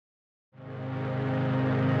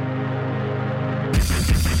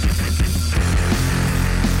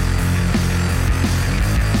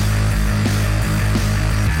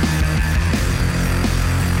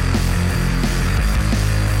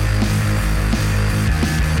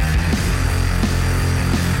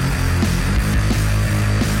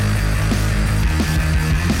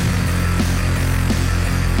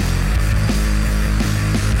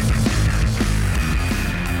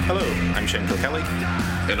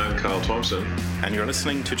And I'm Kyle Thompson. And you're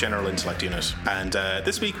listening to General Intellect Unit. And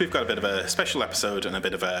this week we've got a bit of a special episode and a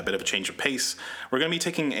bit of a change of pace. We're going to be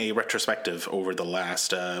taking a retrospective over the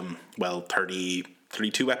last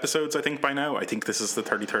 32 episodes, I think, by now. I think this is the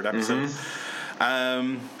 33rd episode.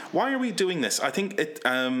 Why are we doing this? I think it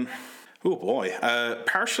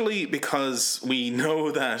partially because we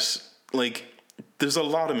know that, like, there's a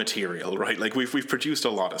lot of material, right? Like, we've produced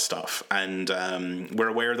a lot of stuff, and we're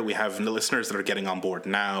aware that we have the listeners that are getting on board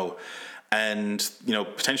now, and, you know,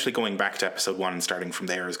 potentially going back to episode 1 and starting from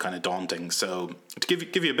there is kind of daunting. So to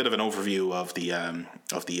give you a bit of an overview of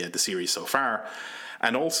the series so far,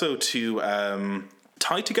 and also to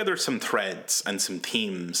tie together some threads and some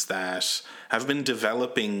themes that have been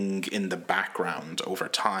developing in the background over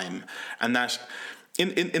time, and that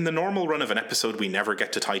in the normal run of an episode we never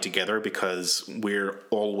get to tie together because we're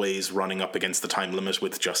always running up against the time limit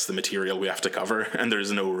with just the material we have to cover, and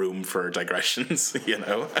there's no room for digressions, you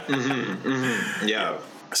know? Yeah.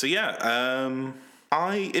 So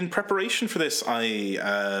in preparation for this,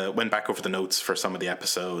 I went back over the notes for some of the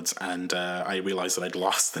episodes, and I realized that I'd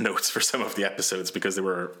lost the notes for some of the episodes because they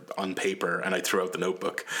were on paper, and I threw out the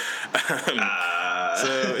notebook.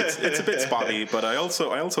 So it's a bit spotty, but I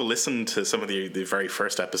also listened to some of the very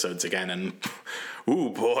first episodes again, and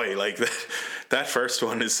ooh boy, like that first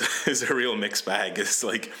one is a real mixed bag. It's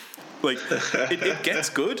like it gets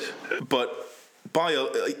good, but by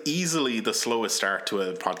easily the slowest start to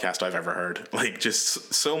a podcast I've ever heard. Like,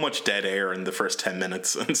 just so much dead air in the first 10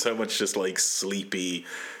 minutes, and so much just like sleepy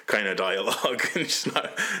kind of dialogue, and just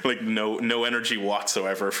not, like, no energy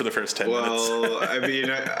whatsoever for the first 10 minutes. Well, I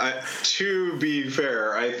mean, I, to be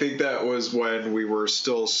fair, I think that was when we were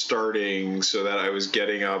still starting, so that I was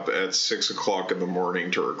getting up at 6 o'clock in the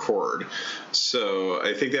morning to record. So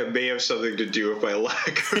I think that may have something to do with my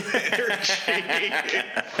lack of energy.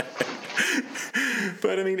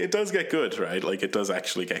 But I mean, it does get good, right? Like, it does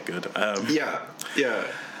actually get good. Yeah.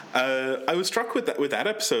 I was struck with that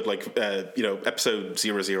episode, like, episode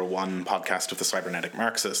 001, podcast of the Cybernetic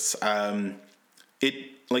Marxists.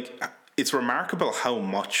 It's remarkable how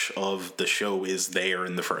much of the show is there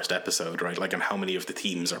in the first episode, right? Like, and how many of the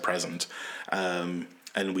themes are present. And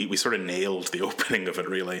we sort of nailed the opening of it,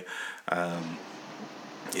 really.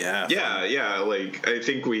 Yeah. Like, I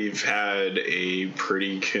think we've had a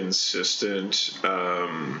pretty consistent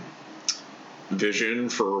vision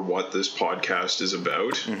for what this podcast is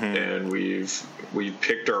about, and we've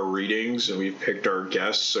picked our readings and we've picked our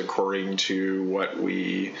guests according to what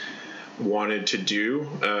we wanted to do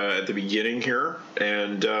at the beginning here,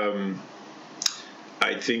 and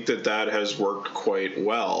I think that has worked quite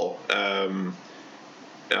well.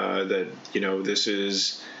 That, you know, this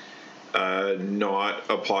is not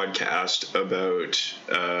a podcast about,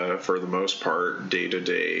 for the most part,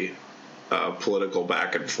 day-to-day political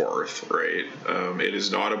back and forth, right? It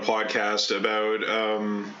is not a podcast about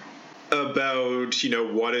you know,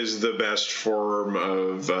 what is the best form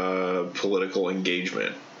of political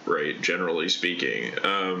engagement, right? Generally speaking,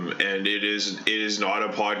 and it is not a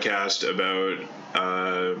podcast about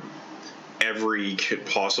every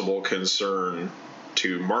possible concern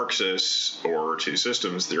to Marxists or to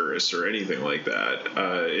systems theorists or anything like that.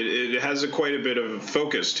 It has quite a bit of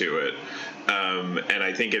focus to it, and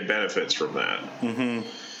I think it benefits from that. Mm-hmm.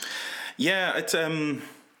 Yeah, it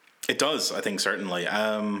does. I think certainly.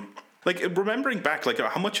 Like, remembering back, like,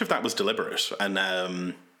 how much of that was deliberate,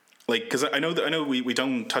 and like, because I know we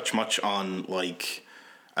don't touch much on, like,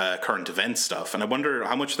 current event stuff, and I wonder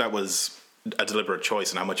how much that was a deliberate choice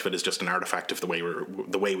and how much of it is just an artifact of the way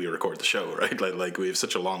we record the show, right? Like we have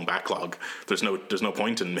such a long backlog. There's no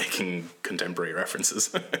point in making contemporary references.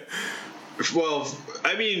 Well,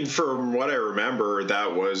 I mean, from what I remember,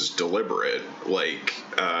 that was deliberate. Like,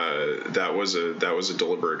 that was a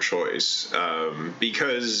deliberate choice,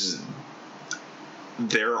 because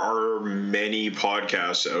there are many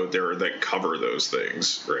podcasts out there that cover those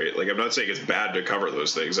things, right? Like, I'm not saying it's bad to cover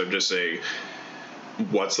those things. I'm just saying,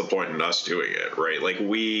 what's the point in us doing it, right? Like,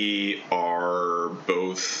 we are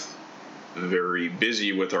both very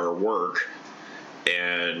busy with our work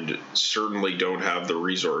and certainly don't have the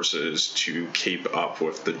resources to keep up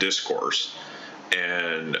with the discourse.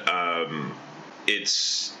 And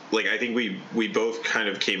it's like, I think we both kind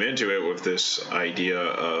of came into it with this idea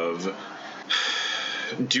of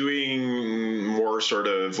doing more sort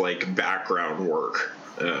of like background work.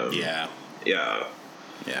 Yeah.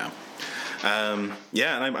 And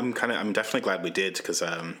I'm definitely glad we did, because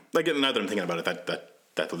like, now that I'm thinking about it,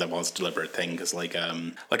 that was a deliberate thing, because like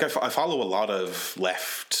I follow a lot of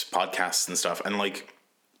left podcasts and stuff, and like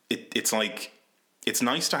it's like it's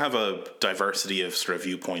nice to have a diversity of sort of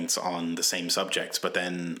viewpoints on the same subjects, but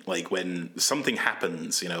then like when something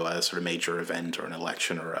happens, a sort of major event or an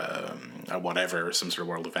election or a whatever, some sort of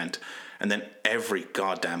world event, and then every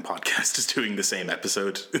goddamn podcast is doing the same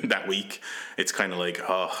episode that week, it's kind of like,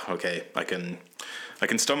 oh, okay, I can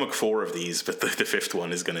stomach 4 of these, but the 5th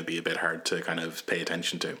one is going to be a bit hard to kind of pay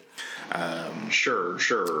attention to. Sure.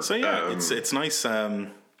 So yeah, it's nice.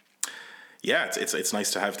 It's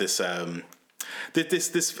nice to have this.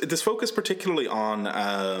 This focus particularly on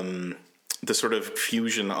the sort of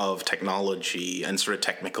fusion of technology and sort of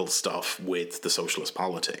technical stuff with the socialist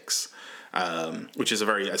politics, which is a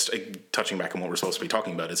very, touching back on what we're supposed to be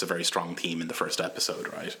talking about, it's a very strong theme in the first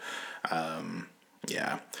episode, right?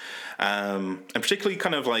 And particularly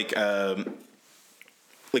kind of like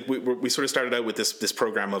we sort of started out with this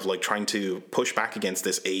program of like trying to push back against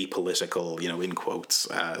this apolitical, in quotes,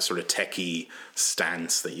 sort of techie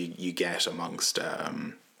stance that you get amongst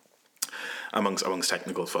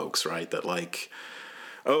technical folks, right? That like,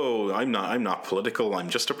 oh, I'm not political, I'm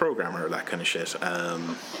just a programmer, that kind of shit.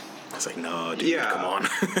 It's like, no, dude, come on.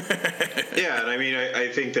 Yeah, and I mean, I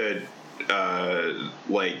think that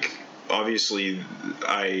obviously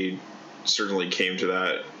I certainly came to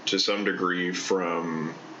that to some degree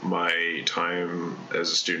from my time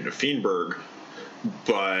as a student at Feinberg,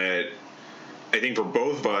 but I think for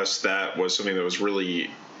both of us that was something that was really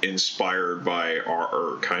inspired by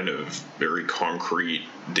our kind of very concrete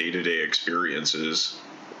day-to-day experiences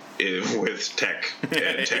with tech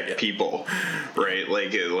and tech people, right?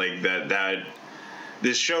 Like that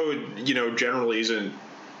this show, generally isn't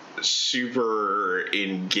super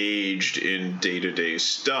engaged in day-to-day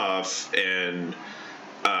stuff and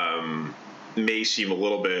may seem a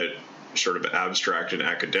little bit sort of abstract and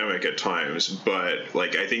academic at times, but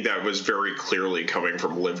like I think that was very clearly coming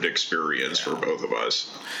from lived experience for both of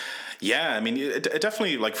us. Yeah, I mean, it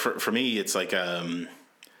definitely, like for me, it's like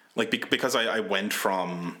because I went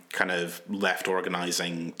from kind of left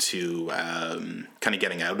organizing to kind of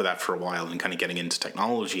getting out of that for a while and kind of getting into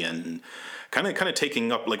technology and kind of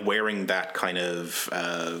taking up, like wearing that kind of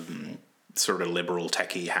sort of liberal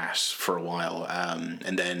techie hat for a while,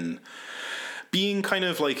 and then being kind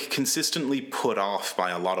of like consistently put off by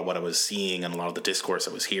a lot of what I was seeing and a lot of the discourse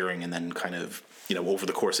I was hearing, and then kind of, over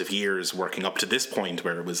the course of years working up to this point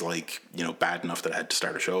where it was like, bad enough that I had to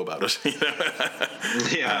start a show about it.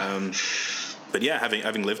 Yeah. But yeah,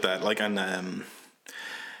 having lived that, like, and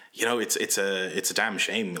it's a damn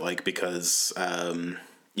shame, like, because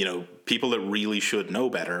people that really should know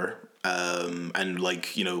better, and like,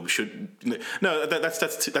 should, no, that's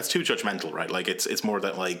too judgmental, right? Like it's more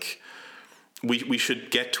that like we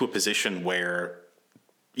should get to a position where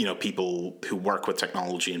people who work with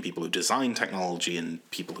technology and people who design technology and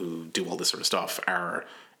people who do all this sort of stuff are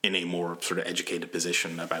in a more sort of educated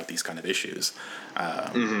position about these kind of issues.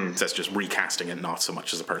 So that's just recasting it, not so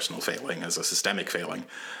much as a personal failing as a systemic failing.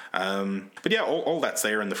 But yeah, all that's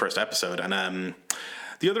there in the first episode. And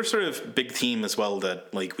the other sort of big theme as well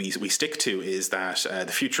that like we stick to is that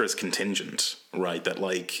the future is contingent, right? That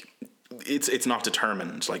like it's not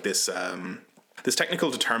determined. Like this technical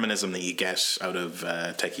determinism that you get out of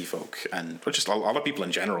techie folk and just a lot of people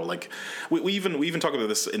in general. Like we even talk about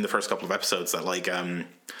this in the first couple of episodes, that like a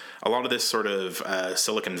lot of this sort of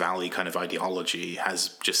Silicon Valley kind of ideology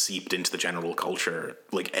has just seeped into the general culture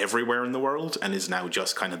like everywhere in the world and is now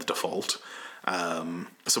just kind of the default.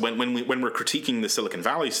 So when we're critiquing the Silicon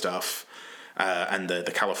Valley stuff and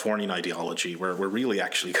the Californian ideology, we're really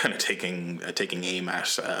actually kind of taking aim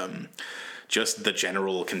at just the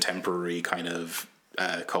general contemporary kind of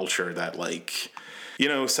culture that like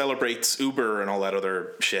celebrates Uber and all that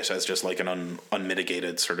other shit as just like an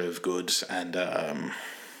unmitigated sort of good and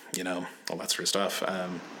all that sort of stuff.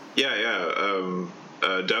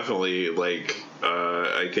 Definitely. Like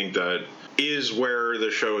I think that is where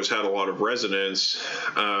the show has had a lot of resonance,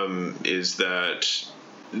 is that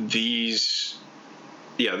this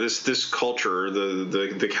culture,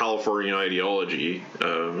 the Californian ideology,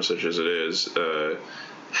 such as it is,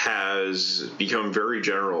 has become very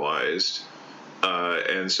generalized,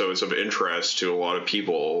 and so it's of interest to a lot of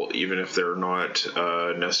people, even if they're not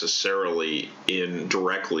necessarily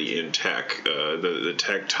directly in tech. The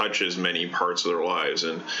tech touches many parts of their lives,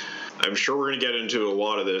 and I'm sure we're going to get into a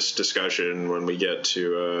lot of this discussion when we get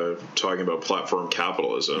to talking about platform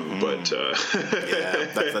capitalism, but that's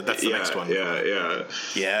the next one.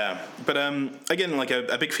 Yeah. But again, like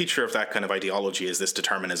a big feature of that kind of ideology is this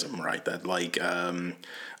determinism, right? That like,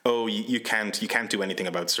 you can't do anything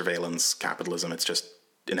about surveillance capitalism. It's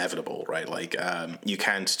inevitable, right? Like, you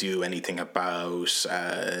can't do anything about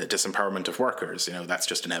disempowerment of workers. That's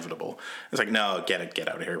just inevitable. It's like, no, get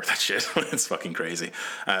out of here with that shit. It's fucking crazy.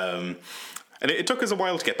 And it took us a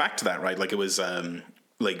while to get back to that, right? Like, it was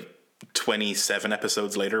 27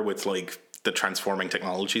 episodes later with like the Transforming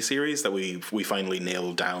Technology series that we finally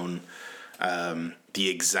nailed down the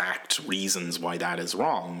exact reasons why that is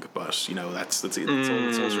wrong. But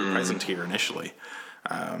it's also present here initially.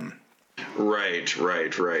 Right.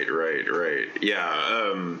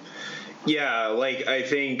 Yeah. Like, I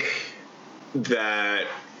think that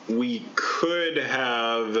we could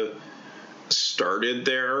have started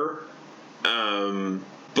there,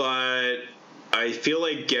 but I feel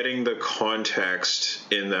like getting the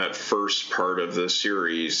context in that first part of the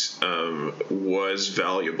series was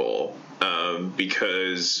valuable,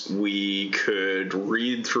 because we could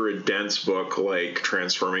read through a dense book like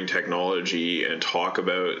Transforming Technology and talk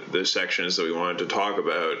about the sections that we wanted to talk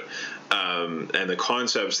about, and the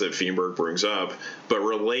concepts that Feenberg brings up, but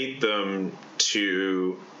relate them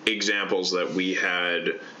to examples that we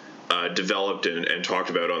had developed and talked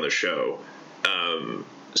about on the show.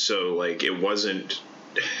 So like, it wasn't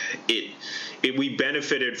we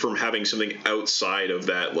benefited from having something outside of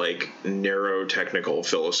that like narrow technical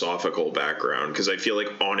philosophical background, because I feel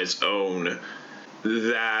like on its own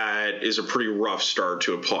that is a pretty rough start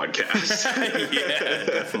to a podcast. Yeah,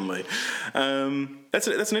 definitely. That's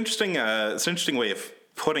an interesting way of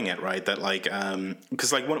putting it, right? That like,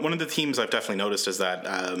 because like one of the themes I've definitely noticed is that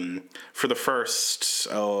for the first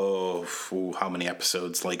how many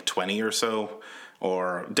episodes, like 20 or so,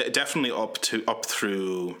 or definitely up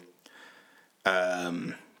through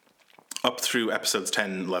episodes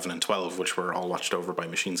 10, 11, and 12, which were all watched over by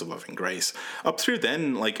Machines of Loving Grace. Up through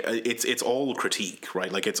then, like, it's all critique,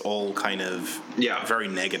 right? Like, it's all kind of very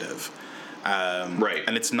negative. Right.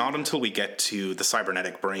 And it's not until we get to the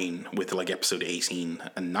cybernetic brain with like episode 18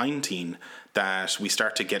 and 19 that we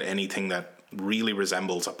start to get anything that really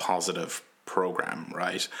resembles a positive program,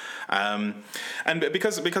 right? And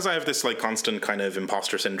because I have this like constant kind of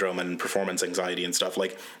imposter syndrome and performance anxiety and stuff,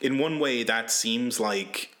 like in one way that seems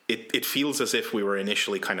like it feels as if we were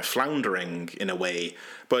initially kind of floundering in a way,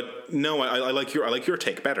 but no, I like your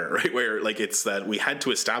take better, right? Where like it's that we had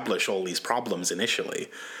to establish all these problems initially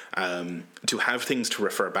to have things to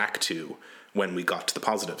refer back to when we got to the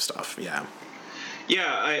positive stuff. Yeah,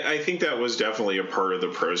 I think that was definitely a part of the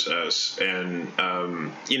process, and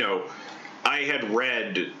I had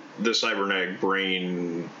read The Cybernetic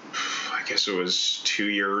Brain, I guess it was 2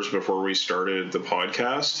 years before we started the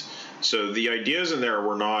podcast. So the ideas in there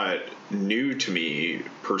were not new to me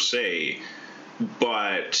per se,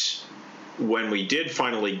 but when we did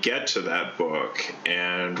finally get to that book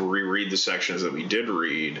and reread the sections that we did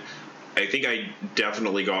read, I think I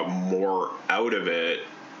definitely got more out of it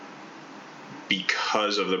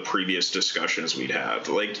because of the previous discussions we'd had.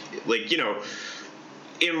 Like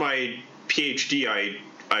in my PhD,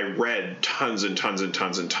 I read tons and tons and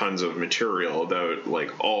tons and tons of material about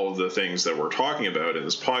like all of the things that we're talking about in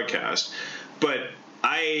this podcast, but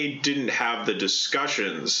I didn't have the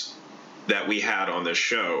discussions that we had on this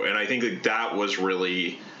show, and I think that was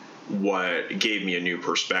really what gave me a new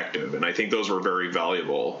perspective, and I think those were very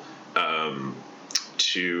valuable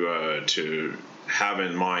to have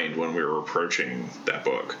in mind when we were approaching that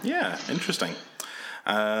book. Yeah, interesting.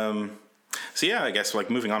 So yeah, I guess like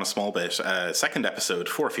moving on a small bit, second episode,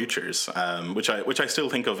 Four Futures, which I still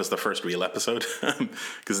think of as the first real episode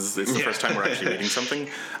because it's the first time we're actually reading something.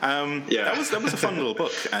 That was a fun little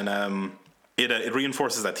book, and it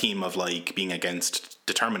reinforces that theme of like being against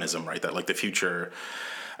determinism, right? That like the future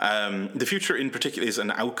in particular is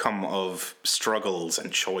an outcome of struggles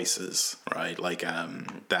and choices, right? Like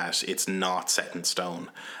that it's not set in stone.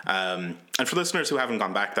 And for listeners who haven't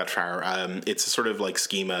gone back that far, it's a sort of like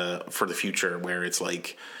schema for the future where it's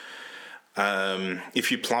like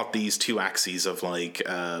if you plot these two axes of like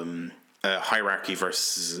hierarchy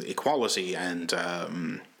versus equality and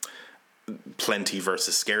plenty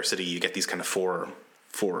versus scarcity, you get these kind of four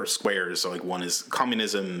squares. So like one is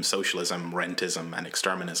communism, socialism, rentism, and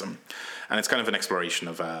exterminism, and it's kind of an exploration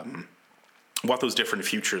of what those different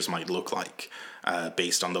futures might look like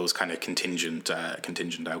based on those kind of contingent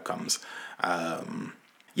outcomes.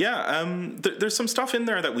 There's some stuff in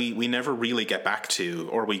there that we never really get back to,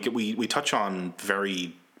 or we touch on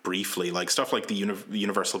very briefly, like stuff like the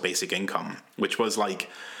universal basic income, which was like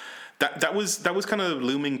that was kind of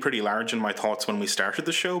looming pretty large in my thoughts when we started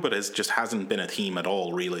the show, but it just hasn't been a theme at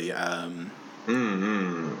all, really.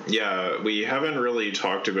 Yeah, we haven't really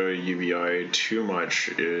talked about UBI too much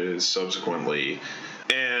subsequently,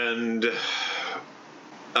 and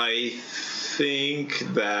I think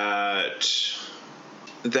that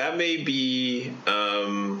may be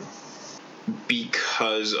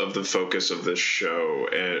because of the focus of this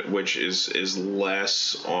show, which is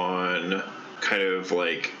less on kind of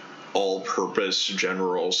like all-purpose,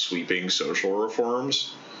 general, sweeping social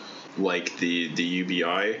reforms, like the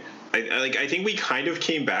UBI. I think we kind of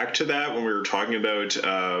came back to that when we were talking about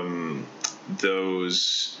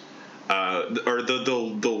those. Or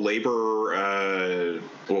the labor,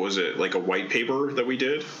 what was it, like a white paper that we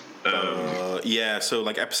did? Yeah, so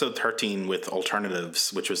like episode 13 with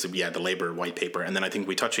alternatives, which was the labor white paper, and then I think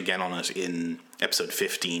we touch again on it in episode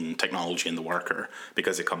 15, technology and the worker,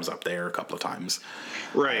 because it comes up there a couple of times.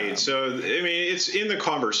 Right. So I mean, it's in the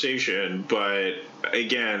conversation, but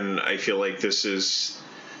again, I feel like this is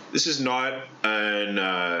not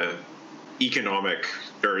an economic,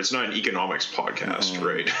 or it's not an economics podcast,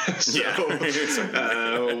 right? So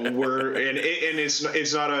we're and it's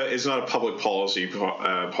not a public policy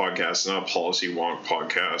podcast. It's not a policy wonk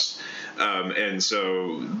podcast, and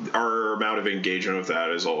so our amount of engagement with that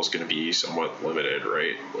is always going to be somewhat limited,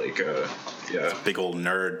 right? Like, it's a big old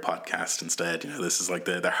nerd podcast instead. This is like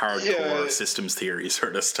the hardcore systems theory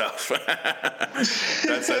sort of stuff.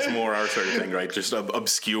 that's more our sort of thing, right? Just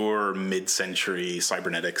obscure mid-century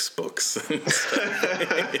cybernetics books.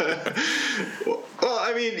 Well,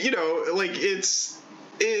 I mean, like it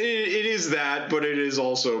is that, but it is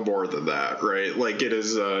also more than that, right? Like it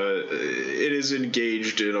is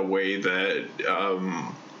engaged in a way that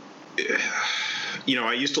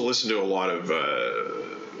I used to listen to a lot of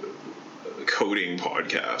coding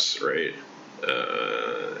podcasts, right?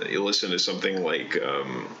 You listen to something like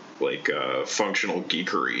Functional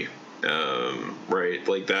Geekery. Right,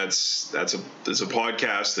 like that's a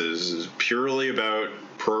podcast that is purely about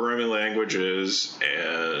programming languages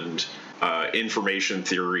and information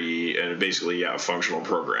theory and basically functional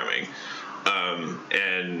programming,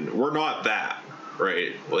 and we're not that,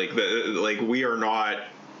 right? Like we are not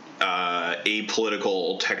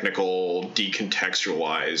apolitical, technical,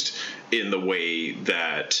 decontextualized in the way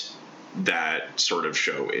that sort of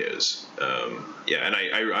show is. And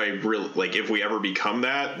I really, like, if we ever become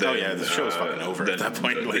that, then the show's fucking over at that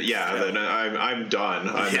point. Then I'm done.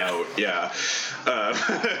 I'm out. Yeah.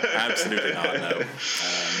 Absolutely not. No.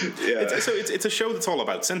 It's a show that's all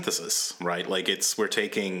about synthesis, right? Like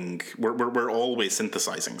we're always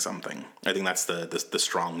synthesizing something. I think that's the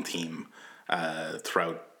strong theme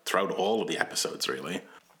throughout all of the episodes, really.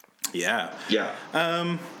 Yeah. Yeah.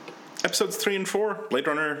 Episodes 3 and 4, Blade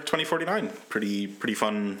Runner 2049, pretty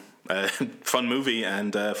fun, fun movie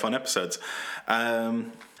and fun episodes.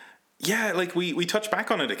 Like we touch back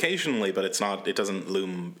on it occasionally, but it doesn't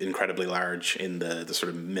loom incredibly large in the sort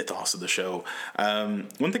of mythos of the show.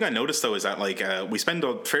 One thing I noticed though is that we spend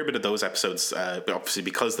a fair bit of those episodes, obviously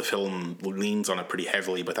because the film leans on it pretty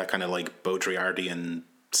heavily, with that kind of like Baudrillardian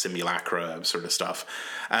simulacra sort of stuff.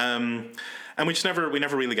 And we never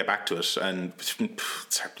really get back to it, and it's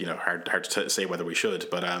hard to say whether we should.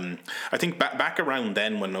 But I think back around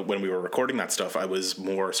then when we were recording that stuff, I was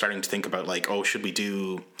more starting to think about we should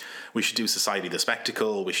do Society the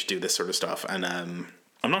Spectacle, we should do this sort of stuff, and I'm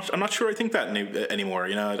not sure I think that anymore.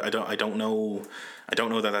 I don't know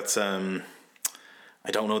that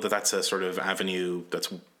that's a sort of avenue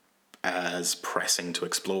that's as pressing to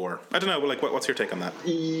explore. I don't know, what's your take on that?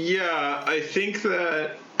 Yeah, I think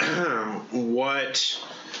that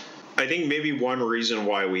I think maybe one reason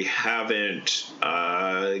why we haven't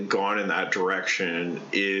gone in that direction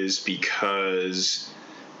is because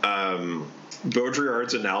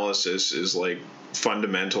Baudrillard's analysis is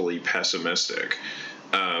fundamentally pessimistic,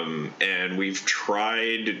 and we've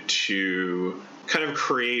tried to kind of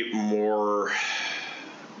create more,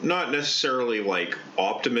 not necessarily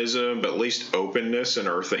optimism, but at least openness in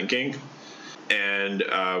our thinking. And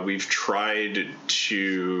we've tried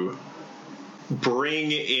to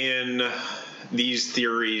bring in these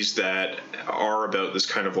theories that are about this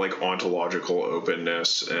kind of ontological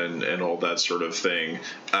openness and all that sort of thing.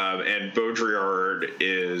 And Baudrillard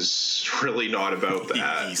is really not about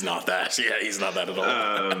that. He's not that. Yeah, he's not that at all.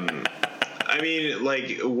 I mean,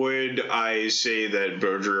 would I say that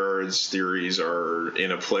Baudrillard's theories are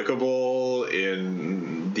inapplicable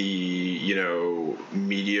in the,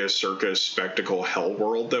 media circus spectacle hell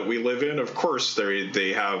world that we live in? Of course,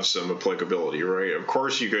 they have some applicability, right? Of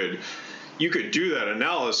course, you could do that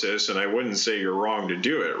analysis, and I wouldn't say you're wrong to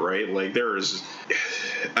do it, right?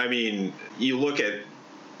 You look at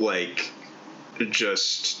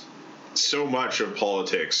just so much of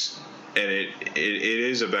politics, and it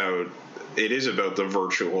is about the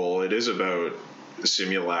virtual. It is about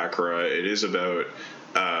simulacra. It is about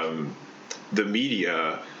the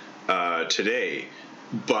media today.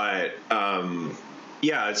 But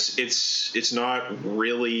it's not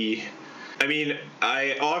really. I mean,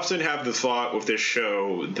 I often have the thought with this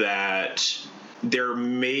show that there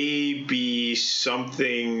may be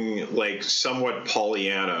something like somewhat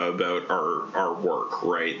Pollyanna about our work,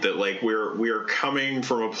 right? That like we're coming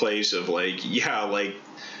from a place of like, yeah, like,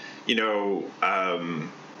 you know,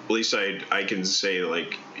 at least I can say,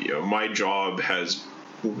 like, you know, my job has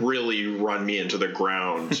really run me into the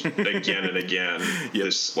ground again and again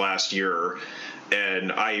this last year.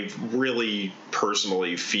 And I really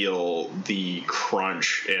personally feel the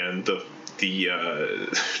crunch and the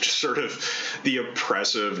just sort of the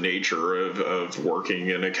oppressive nature of working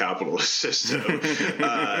in a capitalist system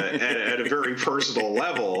at a very personal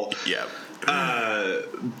level. Yeah.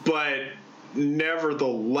 But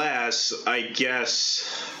nevertheless, I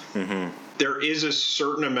guess there is a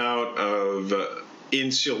certain amount of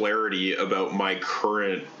insularity about my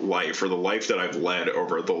current life, or the life that I've led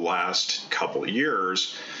over the last couple of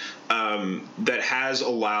years, that has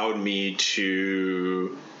allowed me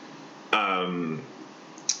to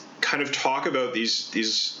kind of talk about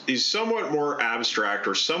these somewhat more abstract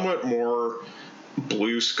or somewhat more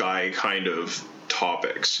blue sky kind of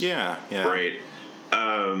topics. Yeah. Right.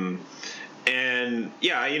 And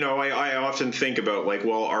yeah, you know, I often think about like,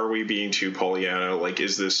 well, are we being too Pollyanna? Like,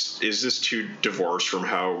 is this too divorced from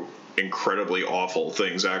how incredibly awful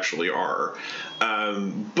things actually are?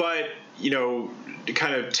 But, you know, to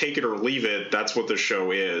kind of take it or leave it, that's what the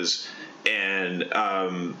show is. And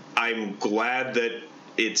I'm glad that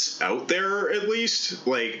it's out there, at least.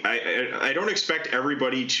 Like, I don't expect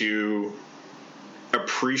everybody to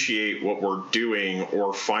appreciate what we're doing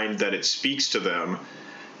or find that it speaks to them,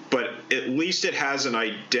 but at least it has an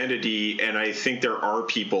identity, and I think there are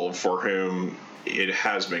people for whom it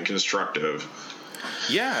has been constructive.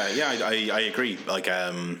 Yeah, I agree. Like,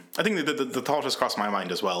 I think the thought has crossed my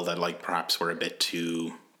mind as well that, like, perhaps we're a bit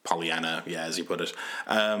too Pollyanna, yeah, as you put it.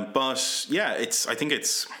 But yeah, I think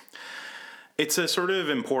it's a sort of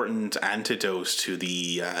important antidote to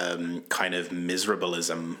the kind of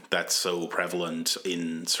miserableism that's so prevalent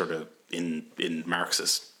in sort of in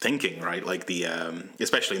Marxist thinking, right? Like the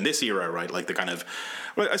especially in this era, right? Like the kind of,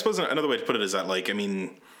 well, I suppose another way to put it is that, like, I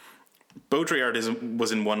mean, Baudrillard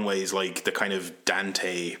was in one ways like the kind of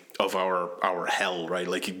Dante of our hell, right?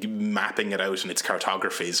 Like mapping it out in its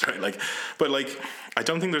cartographies, right? Like, but like, I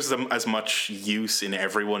don't think there's as much use in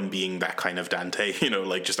everyone being that kind of Dante, you know,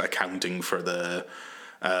 like just accounting for the,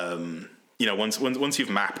 you know, once you've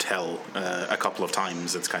mapped hell a couple of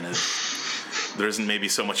times, it's kind of, there isn't maybe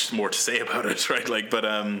so much more to say about it, right? Like, but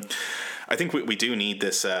I think we do need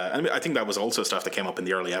this. I mean, I think that was also stuff that came up in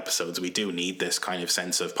the early episodes. We do need this kind of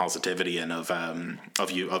sense of positivity and of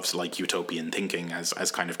like utopian thinking,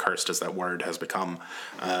 as kind of cursed as that word has become.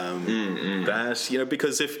 That, you know,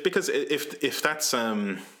 because if that's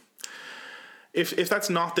if that's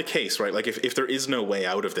not the case, right? Like if there is no way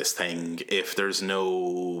out of this thing, if there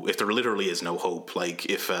literally is no hope, like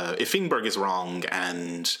if Fingberg is wrong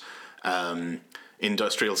and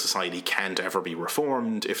industrial society can't ever be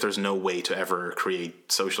reformed, if there's no way to ever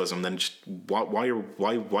create socialism, then just why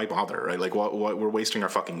bother, right? Like why we're wasting our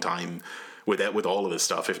fucking time with all of this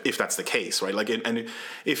stuff if that's the case, right? Like, and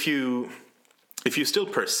if you still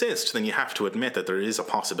persist, then you have to admit that there is a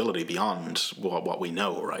possibility beyond what we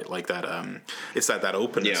know, right? Like that it's that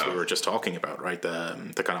openness we were just talking about, right?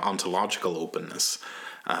 The kind of ontological openness.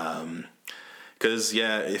 Because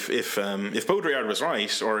if Baudrillard was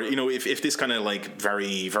right, or, you know, if this kind of like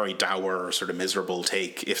very, very dour sort of miserable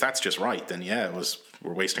take, if that's just right, then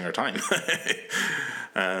we're wasting our time.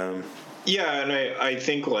 Yeah, and I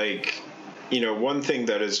think, like, you know, one thing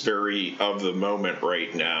that is very of the moment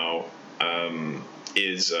right now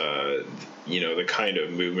is you know, the kind of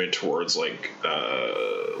movement towards like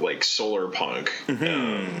solar punk.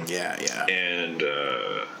 Yeah. And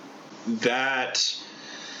that.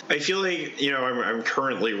 I feel like, you know, I'm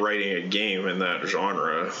currently writing a game in that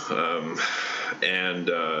genre, and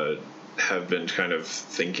have been kind of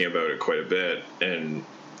thinking about it quite a bit. And,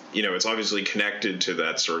 you know, it's obviously connected to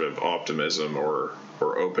that sort of optimism or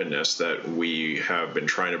openness that we have been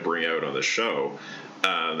trying to bring out on the show.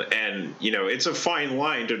 And, you know, it's a fine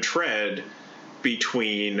line to tread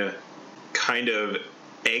between kind of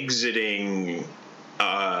exiting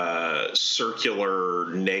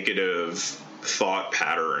circular negative thought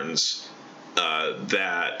patterns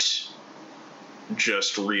that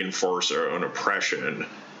just reinforce our own oppression,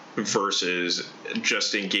 versus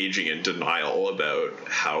just engaging in denial about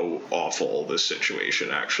how awful the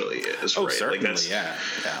situation actually is. Oh, right? certainly, like yeah.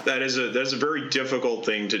 That's a very difficult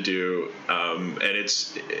thing to do, and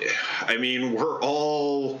it's, I mean, we're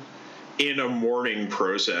all in a mourning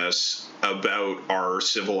process about our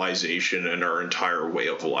civilization and our entire way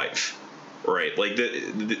of life. Right, like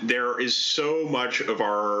there is so much of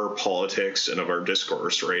our politics and of our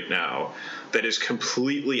discourse right now that is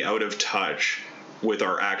completely out of touch with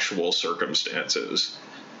our actual circumstances.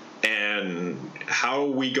 And how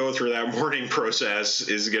we go through that mourning process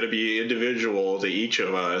is going to be individual to each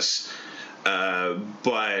of us.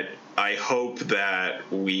 But I hope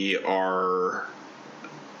that we are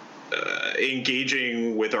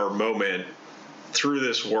engaging with our moment through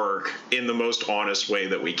this work in the most honest way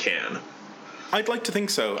that we can. I'd like to think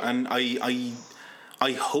so, and I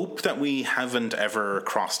hope that we haven't ever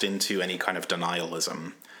crossed into any kind of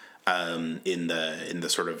denialism in the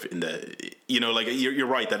sort of, in the, you know, like you're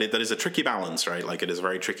right that that is a tricky balance, right? Like it is a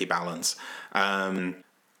very tricky balance.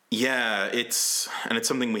 Yeah, it's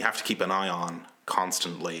something we have to keep an eye on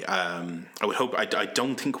constantly. I would hope. I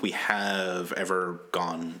don't think we have ever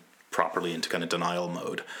gone properly into kind of denial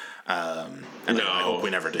mode. And no, I hope we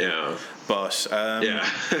never do. Yeah. But yeah,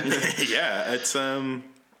 yeah,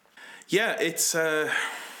 it's I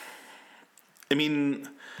mean,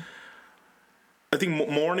 I think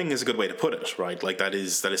mourning is a good way to put it, right? Like that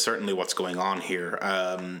is certainly what's going on here.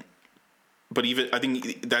 But even I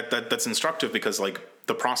think that's instructive because like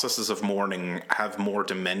the processes of mourning have more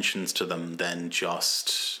dimensions to them than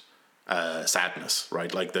just sadness,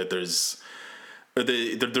 right? Like that there's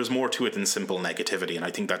more to it than simple negativity, and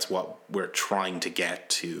I think that's what we're trying to get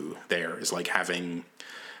to there, is like having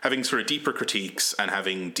sort of deeper critiques and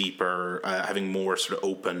having more sort of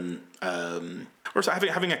open or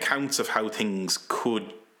having accounts of how things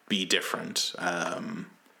could be different,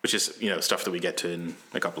 which is, you know, stuff that we get to in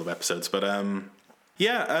a couple of episodes. But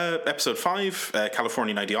episode 5,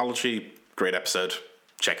 Californian Ideology, great episode,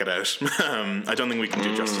 check it out. I don't think we can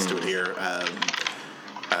do justice to it here.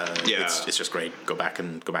 It's just great. Go back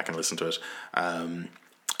and listen to it.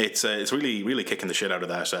 It's really kicking the shit out of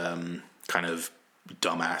that kind of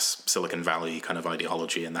dumbass Silicon Valley kind of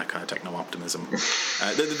ideology and that kind of techno optimism.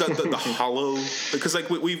 The hollow, because like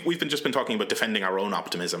we've been talking about defending our own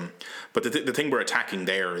optimism, but the thing we're attacking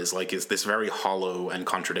there is this very hollow and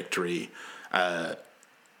contradictory,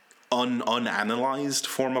 unanalyzed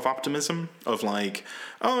form of optimism of like,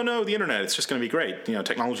 oh no, the internet, it's just going to be great, you know,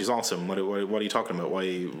 technology's awesome, what are you talking about, why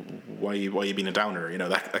are you being a downer, you know,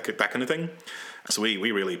 that kind of thing. So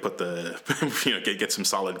we really put the you know, get some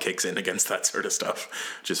solid kicks in against that sort of stuff,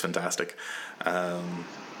 which is fantastic. Yeah,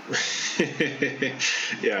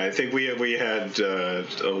 I think we had a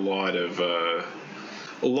lot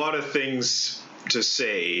of things to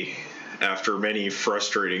say after many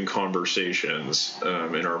frustrating conversations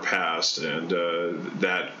in our past, and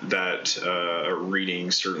that reading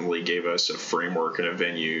certainly gave us a framework and a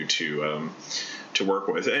venue to work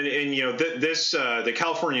with. And you know, the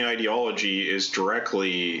California Ideology is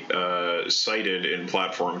directly cited in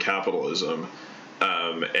Platform Capitalism,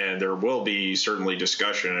 and there will be certainly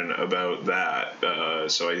discussion about that.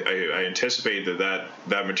 So I anticipate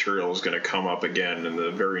that material is going to come up again in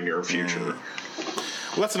the very near future.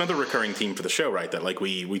 Well, that's another recurring theme for the show, right? That like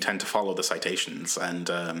we tend to follow the citations and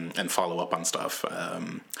follow up on stuff,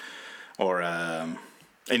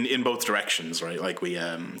 in both directions, right? Like we,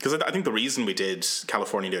 because I think the reason we did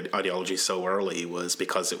California Ideology so early was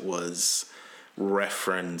because it was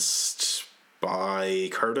referenced by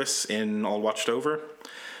Curtis in All Watched Over,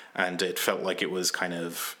 and it felt like it was kind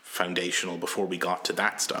of foundational before we got to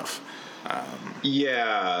that stuff.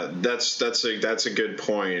 Yeah, that's a good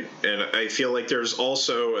point, and I feel like there's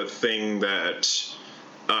also a thing that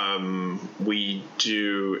we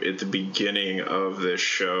do at the beginning of this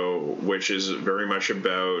show, which is very much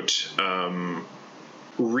about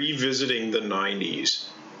revisiting the 90s.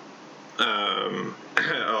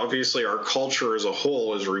 Obviously, our culture as a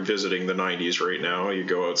whole is revisiting the 90s right now. You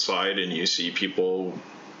go outside and you see people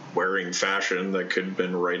wearing fashion that could have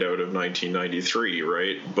been right out of 1993,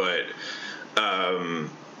 right? But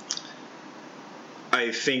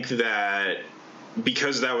I think that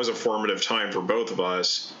because that was a formative time for both of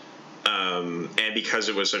us, and because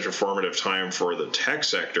it was such a formative time for the tech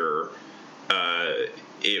sector,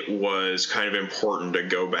 it was kind of important to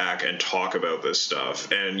go back and talk about this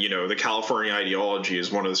stuff. And, you know, the California Ideology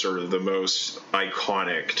is one of the most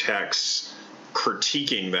iconic texts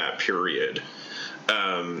critiquing that period.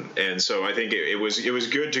 And so I think it was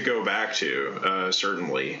good to go back to,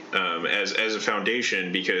 certainly, as a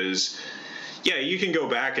foundation, because, yeah, you can go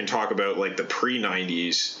back and talk about like the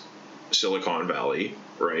pre-90s Silicon Valley,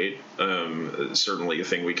 right? Certainly a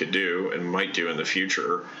thing we could do and might do in the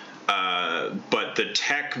future. But the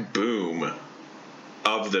tech boom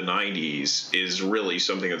of the 90s is really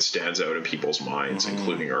something that stands out in people's minds,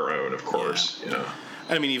 including our own, of course. Yeah.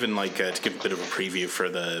 I mean, even like to give a bit of a preview for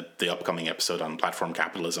the upcoming episode on platform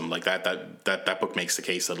capitalism, like that book makes the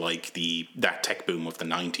case that like that tech boom of the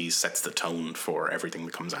 90s sets the tone for everything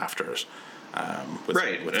that comes after it.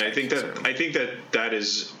 Right, and I think that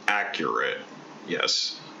is accurate.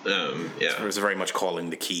 Yes. Yeah. So it's very much calling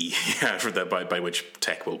the key for by which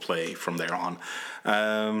tech will play from there on.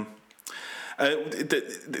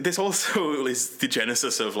 This also is the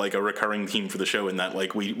genesis of like a recurring theme for the show, in that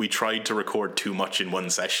like we tried to record too much in one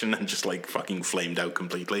session and just like fucking flamed out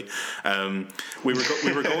completely. We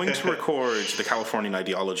were going to record the Californian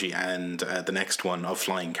ideology and the next one of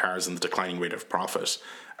flying cars and the declining rate of profit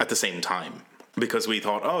at the same time, because we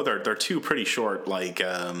thought, they're two pretty short like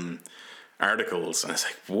articles, and it's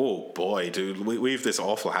like, whoa, boy, dude, we have this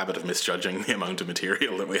awful habit of misjudging the amount of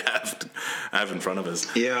material that we have in front of us.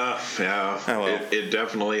 Yeah. Oh, well. It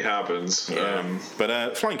definitely happens. Yeah.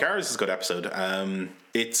 But Flying Cars is a good episode.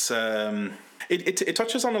 It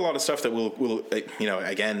touches on a lot of stuff that will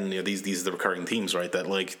again, these are the recurring themes, right? That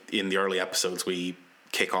like in the early episodes we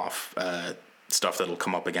kick off stuff that'll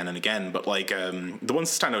come up again and again, but like the ones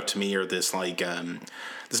that stand out to me are this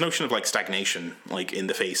notion of like stagnation, like in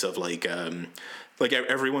the face of like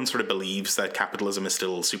everyone sort of believes that capitalism is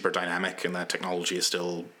still super dynamic and that technology is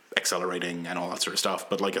still accelerating and all that sort of stuff,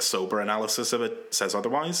 but like a sober analysis of it says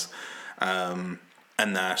otherwise, and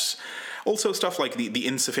that also stuff like the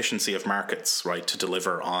insufficiency of markets, right, to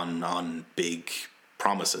deliver on big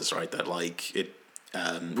promises, right, that like it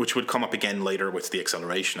which would come up again later with the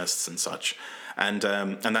accelerationists and such, and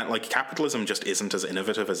that like capitalism just isn't as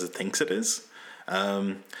innovative as it thinks it is.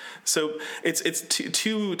 So it's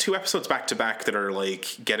two episodes back to back that are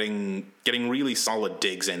like getting really solid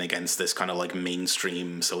digs in against this kind of like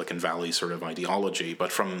mainstream Silicon Valley sort of ideology,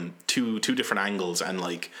 but from two different angles, and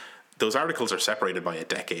like those articles are separated by a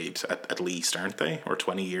decade at least, aren't they? Or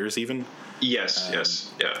 20 years even? Yes.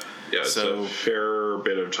 Yeah. It's a fair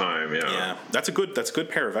bit of time. Yeah. That's a good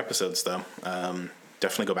pair of episodes, though.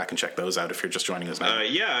 Definitely go back and check those out if you're just joining us now.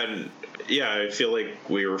 I feel like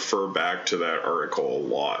we refer back to that article a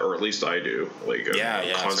lot, or at least I do. Like,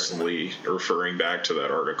 I'm constantly referring back to that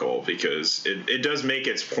article because it does make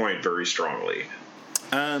its point very strongly.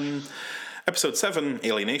 Episode 7,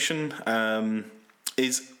 Alienation,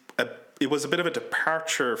 it was a bit of a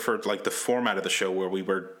departure for like the format of the show, where we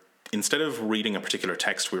were, instead of reading a particular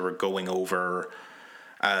text, we were going over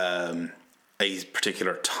a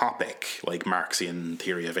particular topic, like Marxian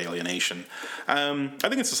theory of alienation. I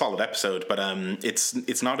think it's a solid episode, but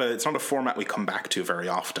it's not a format we come back to very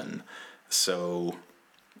often. So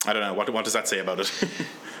I don't know, what does that say about it?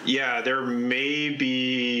 Yeah, there may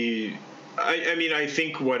be. I mean, I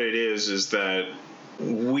think what it is that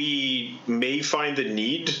we may find the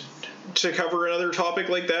need to cover another topic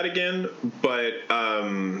like that again, but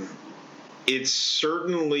it's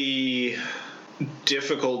certainly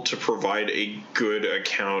difficult to provide a good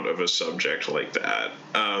account of a subject like that,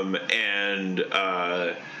 something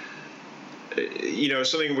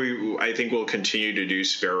I think we'll continue to do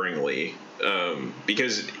sparingly,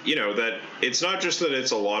 because that it's not just that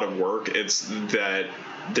it's a lot of work, it's that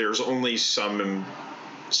there's only some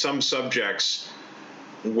subjects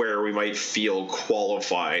where we might feel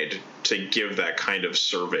qualified to give that kind of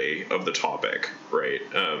survey of the topic, right?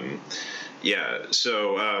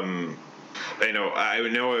 So I know I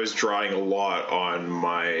was drawing a lot on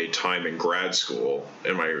my time in grad school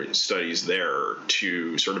and my studies there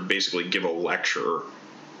to sort of basically give a lecture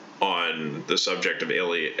on the subject of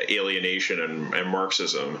alienation and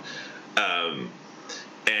Marxism.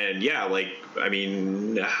 And yeah, like, I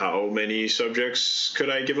mean, how many subjects could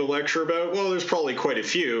I give a lecture about? Well, there's probably quite a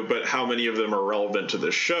few, but how many of them are relevant to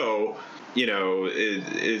the show?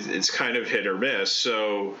 It's kind of hit or miss.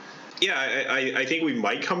 So yeah, I think we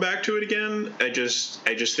might come back to it again. I just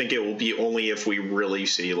think it will be only if we really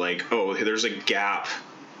see like, oh, there's a gap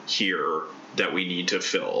here that we need to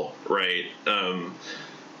fill, right?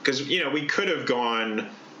 Because we could have gone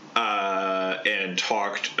and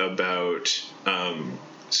talked about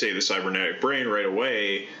say the cybernetic brain right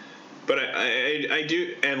away, but I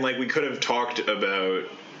do, and like we could have talked about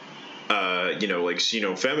like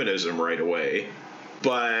xenofeminism right away,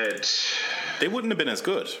 but they wouldn't have been as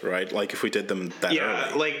good, right? Like if we did them that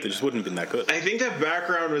early, like they just wouldn't have been that good. I think that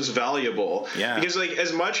background was valuable, because like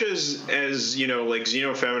as much as like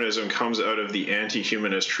xenofeminism comes out of the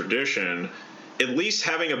anti-humanist tradition, at least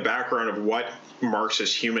having a background of what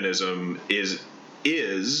Marxist humanism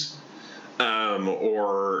is,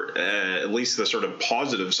 or at least the sort of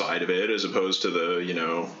positive side of it, as opposed to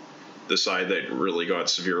the side that really got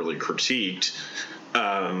severely critiqued,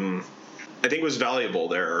 I think was valuable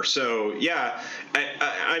there. So yeah,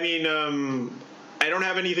 I mean, I don't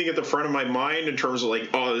have anything at the front of my mind in terms of like,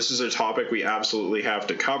 oh, this is a topic we absolutely have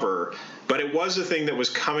to cover, but it was a thing that was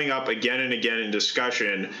coming up again and again in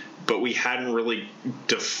discussion, but we hadn't really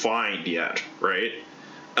defined yet, right?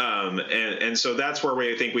 And so that's where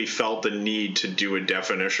I think we felt the need to do a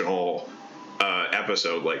definitional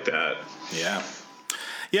episode like that. Yeah.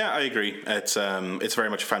 Yeah, I agree. It's very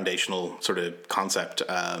much a foundational sort of concept.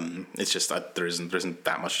 It's just that there isn't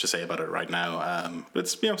that much to say about it right now. But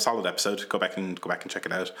it's solid episode. Go back and check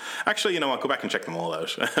it out. Actually, you know what? Go back and check them all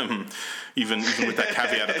out. Even with that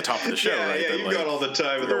caveat at the top of the show, right? Yeah, you've got all the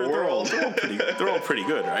time in the world. They're all pretty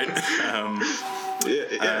good, right?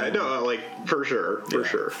 No, like for sure.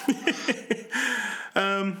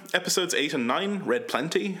 Episodes 8 and 9 read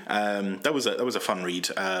plenty. That was a fun read.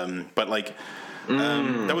 But like.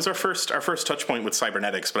 That was our first touch point with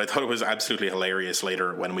cybernetics, but I thought it was absolutely hilarious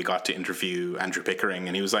later when we got to interview Andrew Pickering,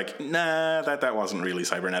 and he was like, "Nah, that wasn't really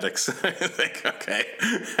cybernetics." Like, okay,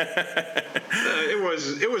 it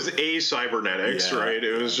was a cybernetics, right?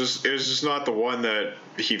 It was just not the one that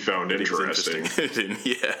he found interesting.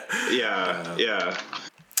 Yeah.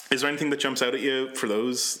 Is there anything that jumps out at you for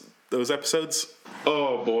those episodes?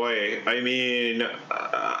 Oh boy, I mean,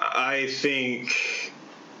 I think.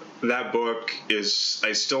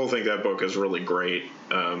 I still think that book is really great.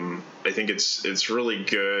 I think it's really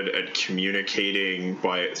good at communicating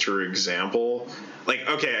through example. Like,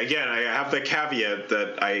 okay, again, I have the caveat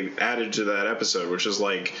that I added to that episode, which is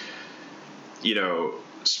like,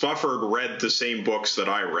 Spufford read the same books that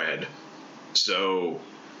I read. So,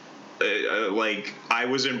 I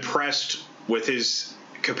was impressed with his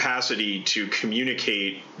capacity to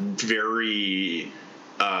communicate very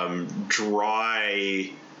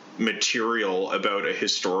dry material about a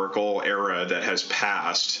historical era that has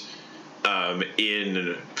passed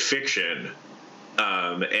in fiction,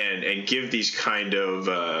 and give these kind of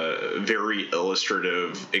very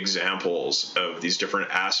illustrative examples of these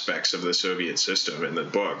different aspects of the Soviet system in the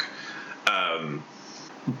book.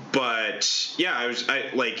 But yeah,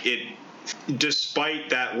 despite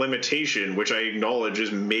that limitation, which I acknowledge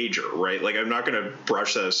is major, right? Like, I'm not going to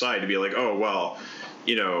brush that aside to be like, oh, well,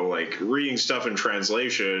 like reading stuff in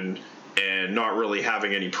translation and not really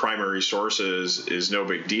having any primary sources is no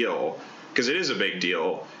big deal, because it is a big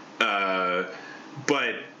deal.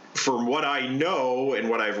 But from what I know and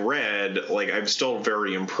what I've read, like, I'm still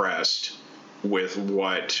very impressed with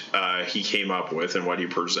what he came up with and what he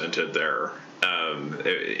presented there.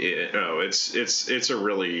 It's a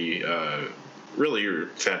really really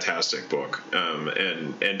fantastic book,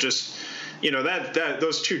 and just. That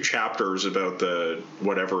those two chapters about the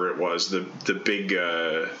whatever it was, the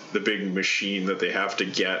big machine that they have to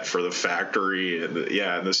get for the factory, and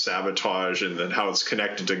the sabotage, and then how it's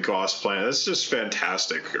connected to Gosplan. That's just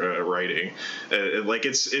fantastic writing. It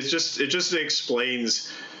just explains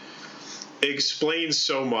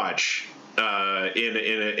so much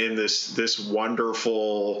in this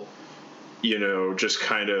wonderful, just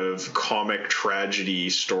kind of comic tragedy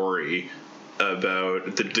story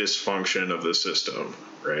about the dysfunction of the system,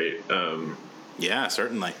 right? Yeah,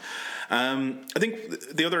 certainly. I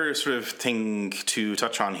think the other sort of thing to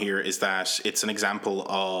touch on here is that it's an example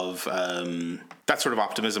of that sort of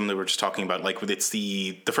optimism that we were just talking about. Like, it's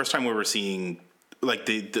the first time we were seeing, like,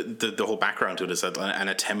 the whole background to it is an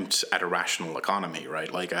attempt at a rational economy,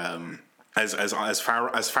 right? Like, as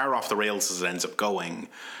far off the rails as it ends up going,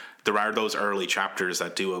 there are those early chapters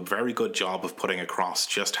that do a very good job of putting across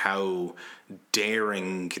just how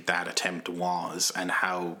daring that attempt was, and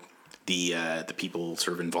how the people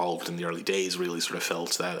sort of involved in the early days really sort of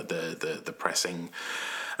felt that the pressing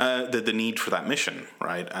the need for that mission,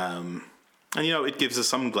 right? And it gives us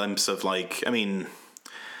some glimpse of, like, I mean,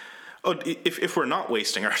 if we're not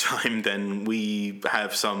wasting our time, then we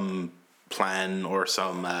have some plan or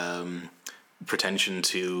some pretension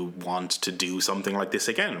to want to do something like this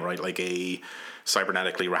again, right? Like a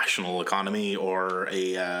cybernetically rational economy, or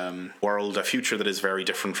a future that is very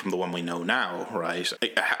different from the one we know now, right?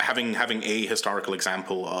 Having a historical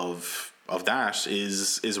example of that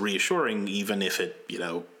is reassuring, even if it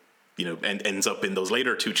and ends up in those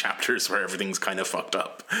later two chapters where everything's kind of fucked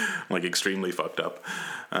up, like extremely fucked up.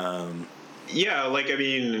 Yeah, like, I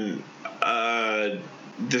mean,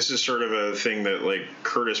 this is sort of a thing that like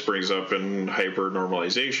Curtis brings up in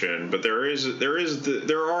hyper-normalization, but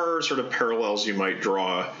there are sort of parallels you might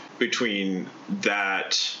draw between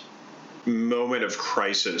that moment of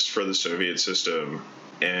crisis for the Soviet system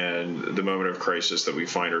and the moment of crisis that we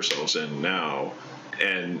find ourselves in now.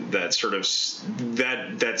 And that sort of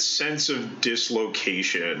that sense of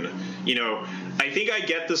dislocation, I think I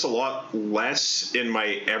get this a lot less in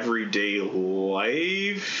my everyday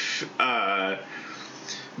life.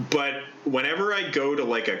 But whenever I go to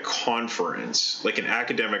like a conference, like an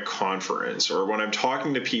academic conference, or when I'm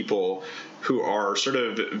talking to people who are sort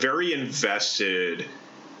of very invested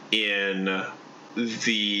in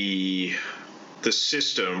the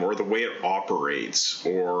system or the way it operates,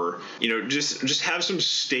 or just have some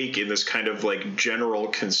stake in this kind of like general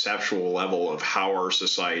conceptual level of how our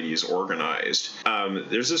society is organized,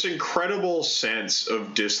 there's this incredible sense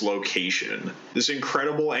of dislocation, this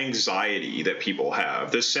incredible anxiety that people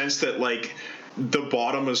have, this sense that like the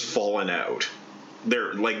bottom has fallen out.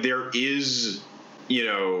 There is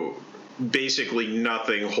basically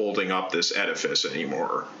nothing holding up this edifice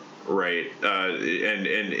anymore. Right.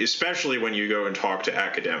 And especially when you go and talk to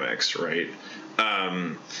academics. Right.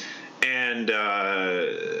 In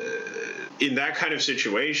that kind of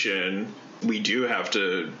situation, we do have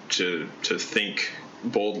to think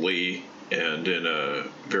boldly and in a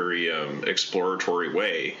very exploratory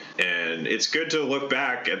way. And it's good to look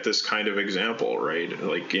back at this kind of example, right?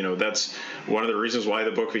 Like, that's one of the reasons why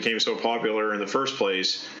the book became so popular in the first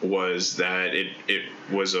place, was that it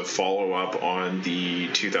was a follow-up on the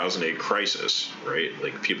 2008 crisis, right?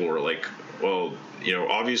 Like, people were like, well,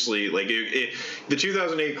 obviously, like, the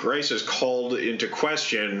 2008 crisis called into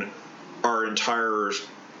question our entire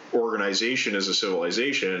organization as a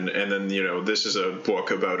civilization, and then this is a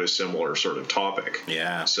book about a similar sort of topic.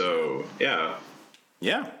 So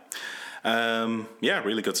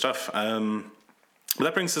really good stuff. Well,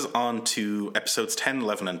 that brings us on to episodes 10,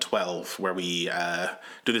 11, and 12, where we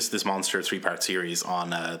do this monster 3-part series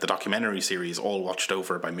on the documentary series All Watched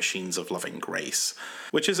Over by Machines of Loving Grace,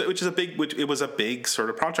 which was a big sort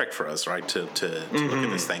of project for us, right? To look at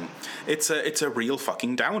this thing. It's a real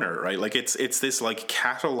fucking downer, right? Like it's this like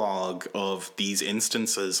catalog of these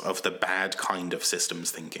instances of the bad kind of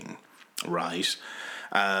systems thinking, right?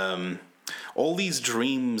 All these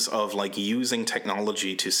dreams of like using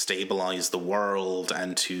technology to stabilize the world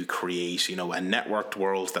and to create, a networked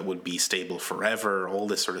world that would be stable forever, all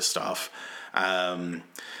this sort of stuff. Like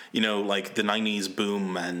the 90s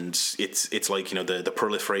boom, and it's like, the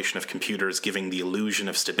proliferation of computers giving the illusion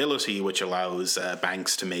of stability, which allows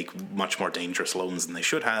banks to make much more dangerous loans than they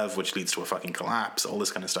should have, which leads to a fucking collapse, all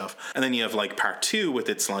this kind of stuff. And then you have like part 2 with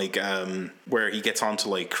its like, where he gets onto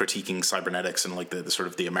like critiquing cybernetics and like the sort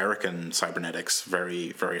of the American cybernetics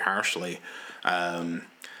very, very harshly. And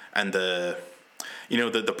the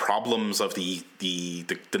problems of the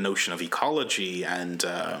notion of ecology and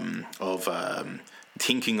of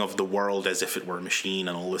thinking of the world as if it were a machine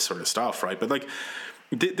and all this sort of stuff, right? But like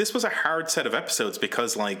this was a hard set of episodes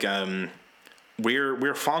because like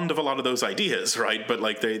we're fond of a lot of those ideas, right? But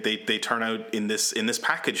like they turn out in this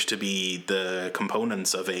package to be the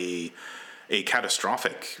components of a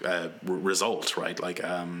catastrophic result, right? Like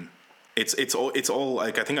It's all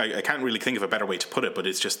like, I think I can't really think of a better way to put it, but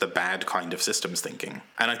it's just the bad kind of systems thinking.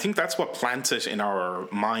 And I think that's what plants it in our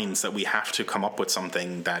minds that we have to come up with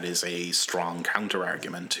something that is a strong counter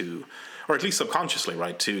argument to, or at least subconsciously,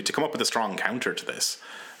 right, to come up with a strong counter to this.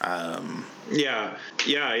 And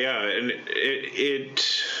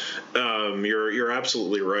you're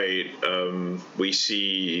absolutely right. We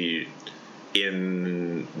see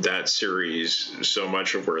in that series so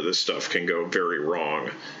much of where this stuff can go very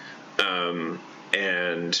wrong.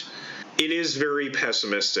 And it is very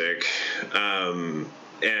pessimistic.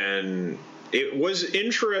 And it was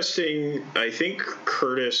interesting. I think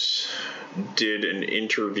Curtis did an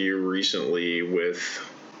interview recently with,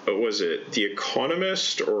 what was it, The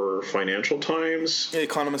Economist or Financial Times? The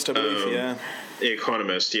Economist, I believe, yeah. The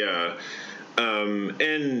Economist, yeah.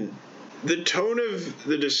 And the tone of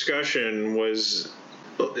the discussion was,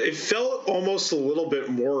 it felt almost a little bit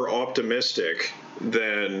more optimistic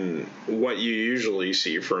than what you usually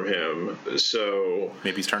see from him. So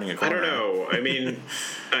maybe he's turning a corner. I don't know. I mean,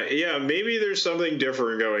 maybe there's something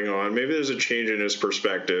different going on. Maybe there's a change in his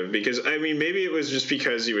perspective, because I mean, maybe it was just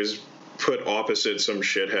because he was put opposite some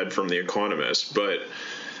shithead from The Economist, but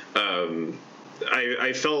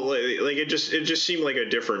I felt like it just seemed like a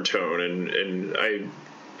different tone, and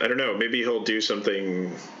I don't know, maybe he'll do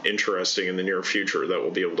something interesting in the near future that we'll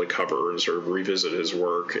be able to cover and sort of revisit his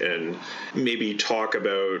work and maybe talk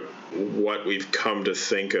about what we've come to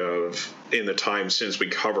think of in the time since we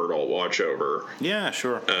covered Alt Watchover. Yeah,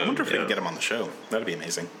 sure. I wonder if we can get him on the show. That'd be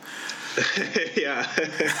amazing. Yeah. I'd be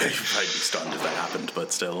stunned if that happened,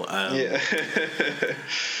 but still.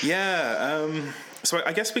 So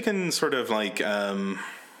I guess we can sort of like...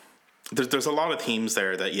 There's a lot of themes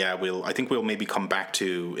there that I think we'll maybe come back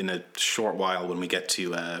to in a short while when we get to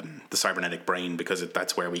the cybernetic brain, because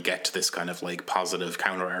that's where we get to this kind of like positive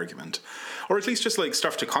counter argument, or at least just like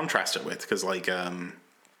stuff to contrast it with, because like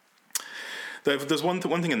there's one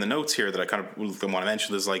thing in the notes here that I kind of want to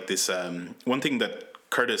mention. There's like this one thing that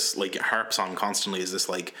Curtis like harps on constantly is this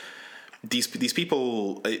like these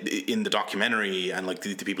people in the documentary and like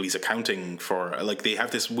the people he's accounting for, like they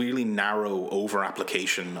have this really narrow over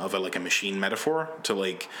application of a machine metaphor to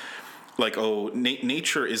like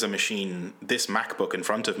nature is a machine. This MacBook in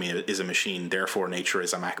front of me is a machine. Therefore, nature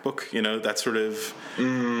is a MacBook. You know, that sort of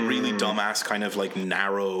really dumbass kind of like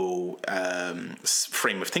narrow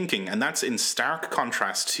frame of thinking, and that's in stark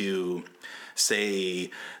contrast to,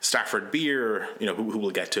 say, Stafford Beer, you know, who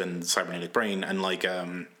we'll get to in Cybernetic Brain, and like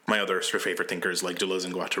my other sort of favorite thinkers like Deleuze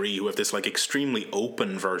and Guattari, who have this like extremely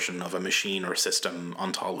open version of a machine or system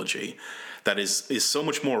ontology that is so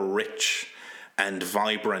much more rich and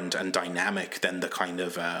vibrant and dynamic than the kind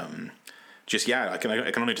of I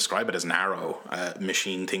can only describe it as narrow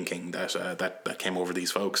machine thinking that came over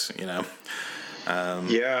these folks, you know.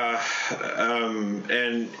 And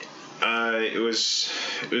it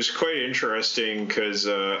was quite interesting because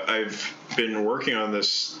I've been working on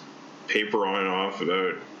this paper on and off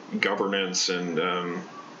about governance and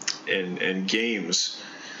games,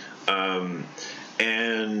 I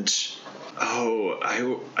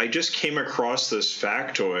just came across this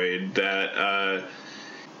factoid that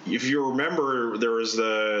if you remember, there was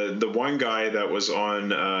the one guy that was on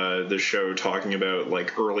the show talking about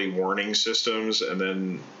like early warning systems, and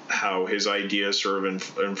then how his ideas sort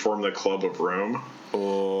of informed the Club of Rome.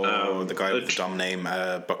 The guy with the dumb name,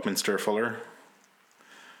 Buckminster Fuller.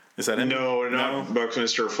 Is that him? No, not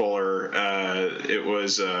Buckminster Fuller. It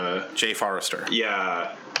was Jay Forrester.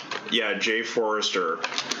 Yeah, Jay Forrester.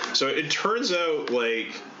 So it turns out,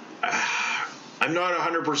 like, I'm not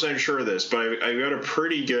 100% sure of this, but I got a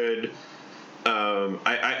pretty good.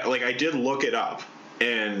 I did look it up,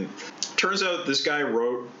 and turns out this guy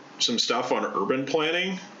wrote some stuff on urban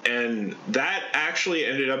planning, and that actually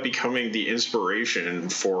ended up becoming the inspiration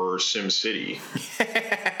for SimCity.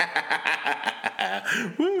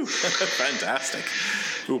 Woo! Fantastic.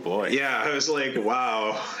 Oh boy. Yeah, I was like,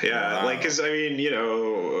 wow. Yeah, wow. Like, because I mean, you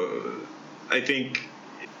know, I think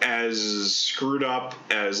as screwed up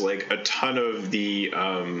as like a ton of the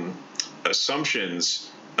assumptions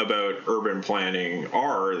about urban planning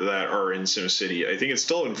that are in SimCity, I think it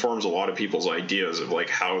still informs a lot of people's ideas of like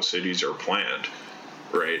how cities are planned,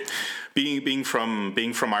 right? Being from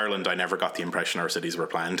Ireland, I never got the impression our cities were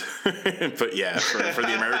planned. But yeah, for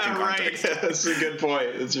the American context. Right. That's a good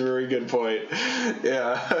point. That's a very good point.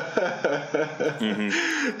 Yeah. Mm-hmm.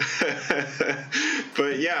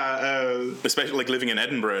 But yeah, especially like living in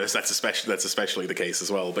Edinburgh, that's especially the case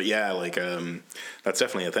as well. But yeah, like that's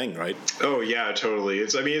definitely a thing, right? Oh yeah, totally.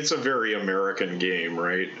 It's a very American game,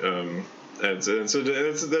 right? That's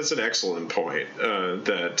an excellent point.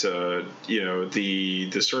 That you know,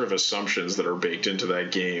 the sort of assumptions that are baked into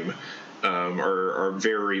that game are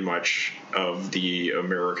very much of the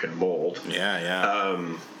American mold. Yeah.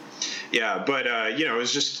 But you know,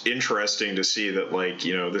 it's just interesting to see that, like,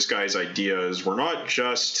 you know, this guy's ideas were not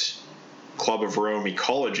just Club of Rome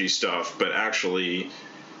ecology stuff, but actually,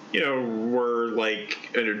 you know, were like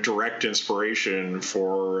a direct inspiration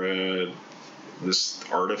for this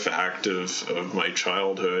artifact of my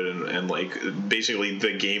childhood, and like basically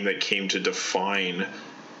the game that came to define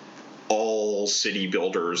all city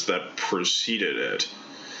builders that preceded it.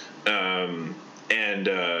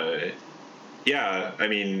 I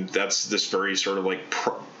mean, that's this very sort of like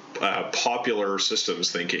popular systems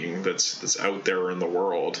thinking that's out there in the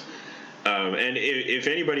world. And if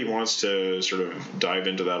anybody wants to sort of dive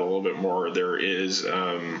into that a little bit more, there is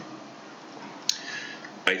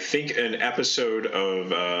I think an episode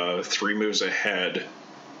of 3 Moves Ahead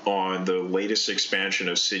on the latest expansion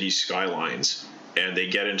of City Skylines, and they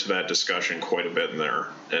get into that discussion quite a bit in there,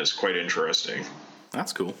 and it's quite interesting.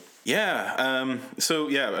 That's cool. Yeah. So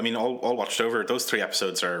yeah, I mean, all watched over. Those 3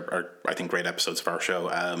 episodes are I think great episodes of our show.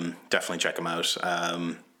 Definitely check them out.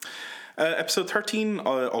 Episode 13,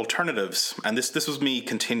 alternatives, and this was me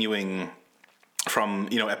continuing from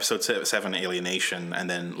episode 7, Alienation, and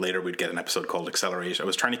then later we'd get an episode called Accelerate. I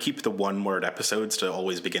was trying to keep the one-word episodes to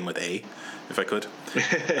always begin with A, if I could.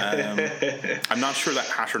 I'm not sure that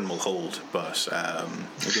pattern will hold, but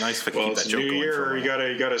it'd be nice if I could keep that joke going. Well, it's New Year,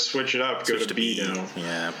 you gotta switch it up. Go to B now.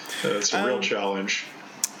 Yeah, that's a real challenge.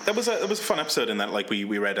 That was a fun episode in that, like, we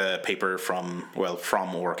read a paper from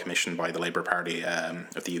or commissioned by the Labour Party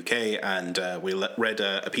of the UK, and we read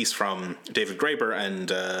a piece from David Graeber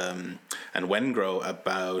and Wengrow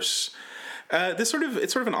about it's sort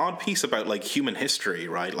of an odd piece about, like, human history,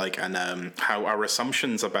 right? Like, and how our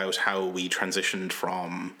assumptions about how we transitioned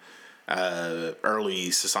from early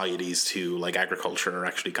societies to, like, agriculture are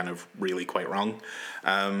actually kind of really quite wrong.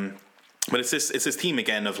 But it's this theme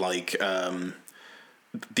again of, like,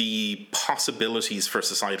 the possibilities for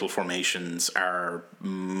societal formations are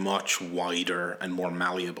much wider and more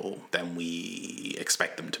malleable than we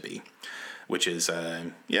expect them to be, which is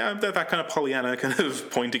that kind of Pollyanna kind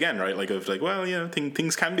of point again, right?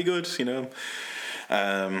 Things can be good,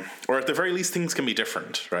 or at the very least things can be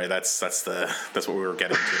different, right? That's what we were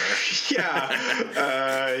getting to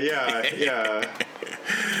there. Yeah.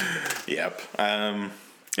 Yep.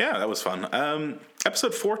 Yeah, that was fun.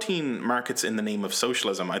 Episode 14, Markets in the Name of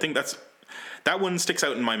Socialism. I think that one sticks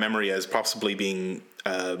out in my memory as possibly being.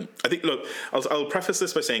 I think. Look, I'll preface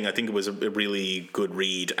this by saying I think it was a really good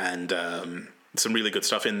read and some really good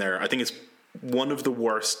stuff in there. I think it's one of the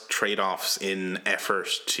worst trade-offs in effort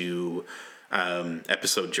to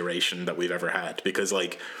episode duration that we've ever had, because,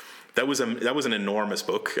 like, that was an enormous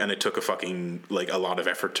book, and it took a lot of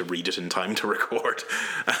effort to read it in time to record.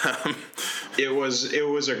 It was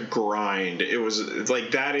a grind. It was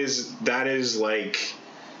like that is like,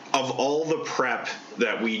 of all the prep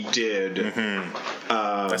that we did,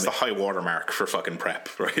 that's the high watermark for fucking prep,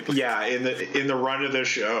 right? Yeah, in the run of the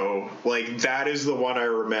show, like, that is the one I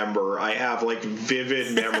remember. I have, like,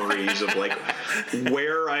 vivid memories of, like,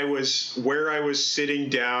 where I was sitting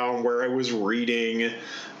down, where I was reading.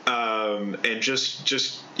 And just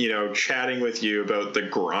chatting with you about the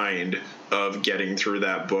grind of getting through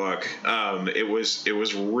that book. It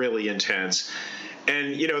was really intense.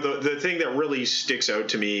 And, the thing that really sticks out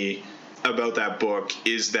to me about that book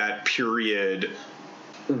is that period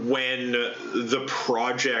when the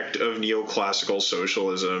project of neoclassical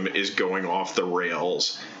socialism is going off the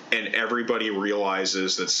rails and everybody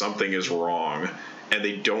realizes that something is wrong and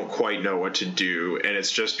they don't quite know what to do. And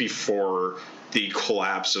it's just before the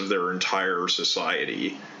collapse of their entire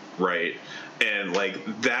society, right? And,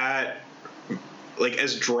 like, that, like,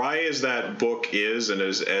 as dry as that book is, and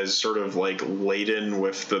as sort of, like, laden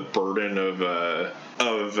with the burden of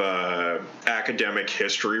academic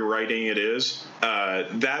history writing it is,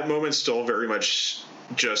 that moment still very much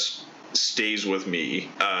just stays with me.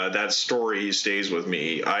 That story stays with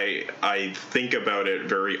me. I think about it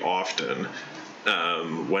very often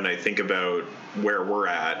when I think about where we're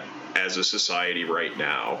at as a society right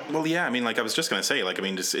now. Well, yeah, I mean, like, I was just going to say, like, I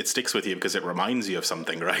mean, it sticks with you because it reminds you of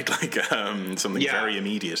something, right? Like, something very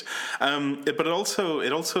immediate. But it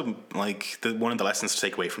also, like, one of the lessons to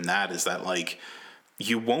take away from that is that, like,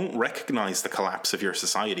 you won't recognize the collapse of your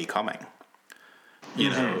society coming.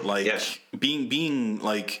 You know, like, being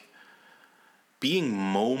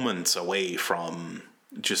moments away from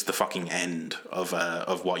just the fucking end of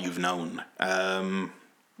what you've known.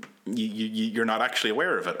 You're not actually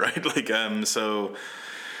aware of it, right? Like, so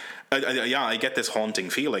I get this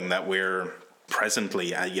haunting feeling that we're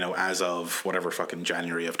presently, as of whatever fucking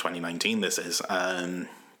January of 2019 this is, in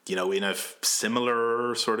a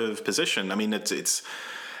similar sort of position. I mean, it's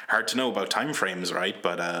hard to know about timeframes, right?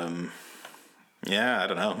 But I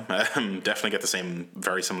don't know. Definitely get the same,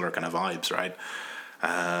 very similar kind of vibes, right?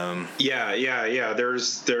 Yeah.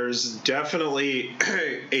 There's definitely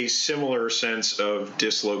a similar sense of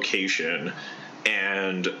dislocation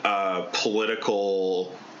and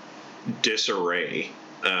political disarray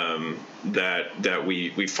that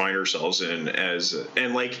we find ourselves in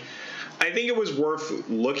and like, I think it was worth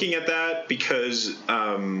looking at that because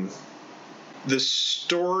the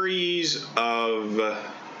stories of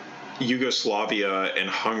Yugoslavia and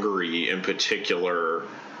Hungary in particular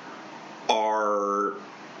are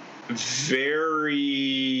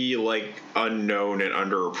very, like, unknown and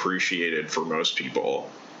underappreciated for most people.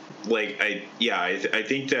 Like, I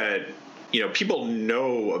think that, people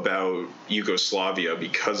know about Yugoslavia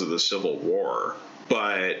because of the Civil War,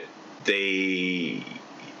 but they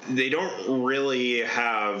don't really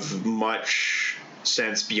have much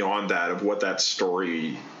sense beyond that of what that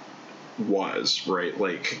story was, right?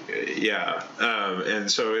 Like, and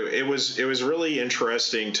so it was really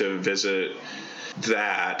interesting to visit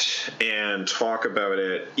that and talk about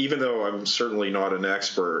it, even though I'm certainly not an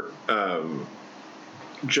expert,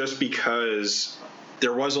 just because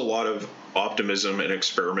there was a lot of optimism and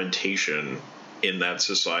experimentation in that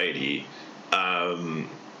society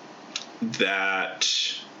that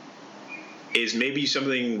is maybe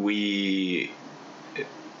something we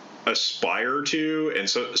aspire to, and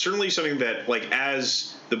so certainly something that, like,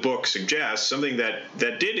 as the book suggests, something that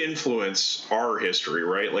did influence our history,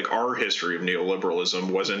 right? Like, our history of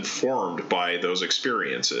neoliberalism was informed by those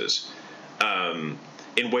experiences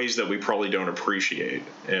in ways that we probably don't appreciate.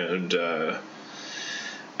 And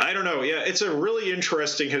I don't know. Yeah, it's a really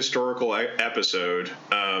interesting historical episode,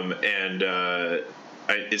 and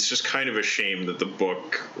it's just kind of a shame that the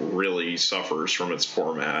book really suffers from its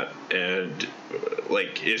format and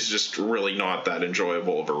like is just really not that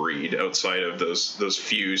enjoyable of a read outside of those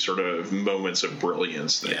few sort of moments of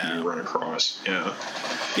brilliance that you run across.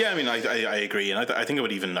 I mean, I agree, and I think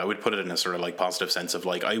I would put it in a sort of like positive sense of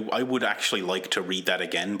like I would actually like to read that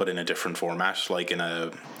again, but in a different format, like in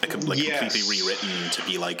a completely rewritten to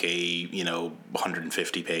be like a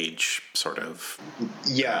 150 page sort of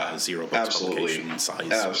zero books publication size.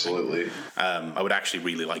 Absolutely. I would actually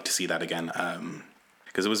really like to see that again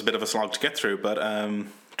because it was a bit of a slog to get through, but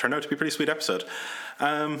turned out to be a pretty sweet episode.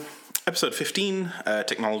 Episode 15,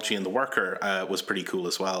 Technology and the Worker, was pretty cool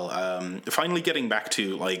as well. Finally getting back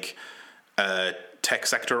to like tech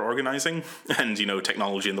sector organizing and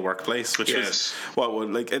technology in the workplace, which is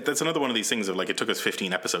that's another one of these things of like it took us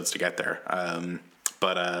 15 episodes to get there.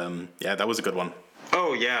 But that was a good one.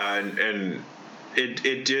 Oh yeah, and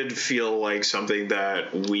it did feel like something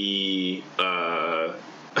that we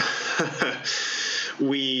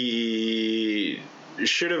we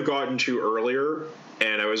should have gotten to earlier,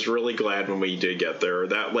 and I was really glad when we did get there.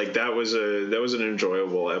 That was an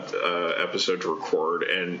enjoyable episode to record,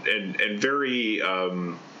 and very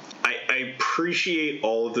I appreciate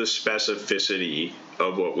all of the specificity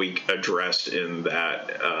of what we addressed in that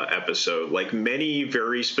episode, like many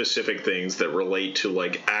very specific things that relate to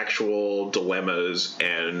like actual dilemmas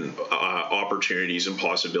and opportunities and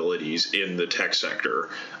possibilities in the tech sector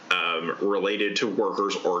related to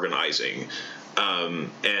workers organizing.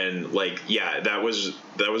 And like, that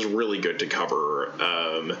was really good to cover.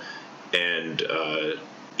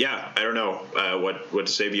 I don't know what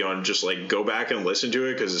to say beyond just like go back and listen to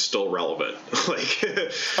it because it's still relevant.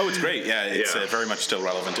 It's great. Yeah, it's very much still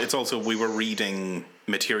relevant. It's also, we were reading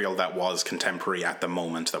material that was contemporary at the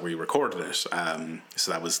moment that we recorded it, so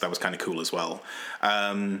that was kind of cool as well.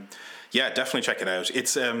 Definitely check it out.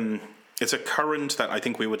 It's a current that I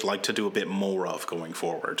think we would like to do a bit more of going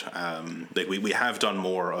forward. Like we have done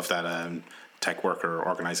more of that tech worker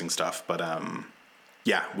organizing stuff, but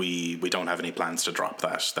we don't have any plans to drop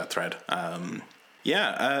that thread.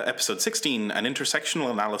 Episode 16, an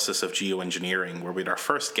intersectional analysis of geoengineering, where we had our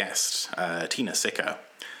first guest, Tina Sika.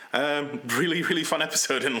 Really, really fun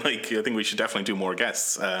episode, and like I think we should definitely do more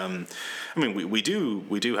guests. I mean, we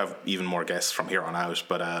do have even more guests from here on out,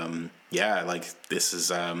 but this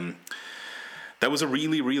is. That was a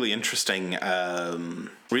really, really interesting episode.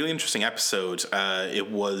 I think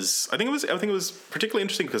it was particularly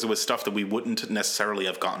interesting because it was stuff that we wouldn't necessarily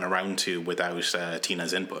have gotten around to without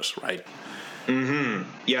Tina's input, right? Mm-hmm.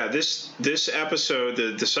 Yeah, this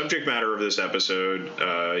episode, the subject matter of this episode,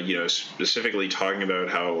 specifically talking about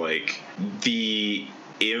how like the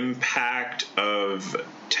impact of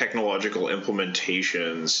technological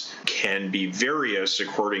implementations can be various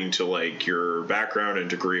according to like your background and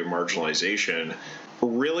degree of marginalization,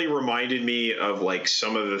 really reminded me of like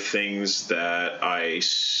some of the things that I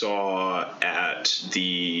saw at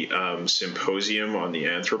the symposium on the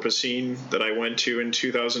Anthropocene that I went to in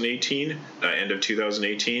 2018, end of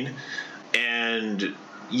 2018. And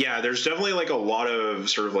there's definitely like a lot of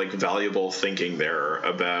sort of like valuable thinking there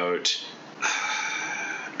about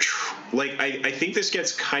like I think this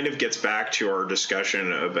gets back to our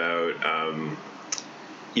discussion about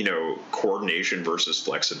coordination versus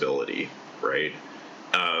flexibility, right?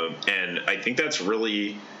 And I think it's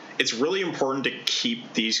really important to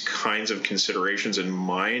keep these kinds of considerations in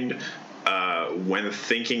mind when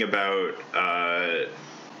thinking about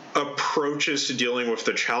approaches to dealing with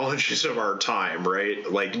the challenges of our time,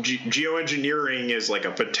 right? Like geoengineering is like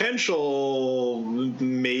a potential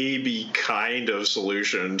maybe kind of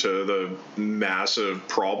solution to the massive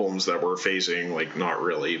problems that we're facing. Like not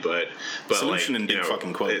really, but solution like, in big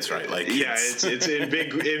fucking quotes, right? Like it's in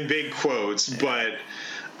big quotes, but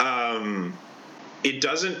it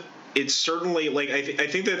doesn't. It's certainly like I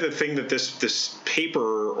think that the thing that this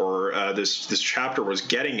paper or this chapter was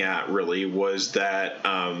getting at really was that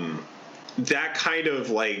that kind of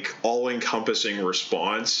like all-encompassing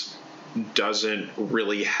response doesn't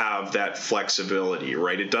really have that flexibility,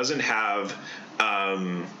 right? It doesn't have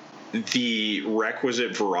the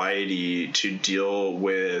requisite variety to deal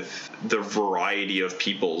with the variety of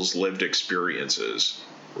people's lived experiences,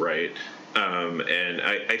 right? And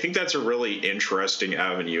I think that's a really interesting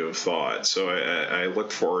avenue of thought. So I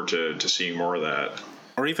look forward to seeing more of that.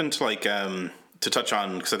 Or even to like to touch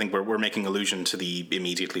on, because I think we're making allusion to the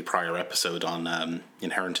immediately prior episode on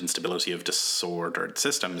inherent instability of disordered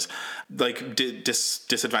systems. Like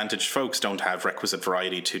disadvantaged folks don't have requisite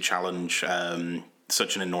variety to challenge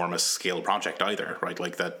such an enormous scale project either, right?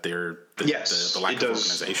 Like that the lack of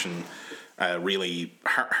organization really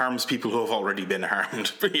harms people who have already been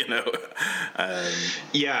harmed, you know.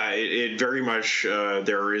 It very much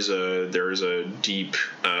there is a deep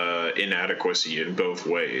inadequacy in both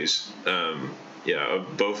ways.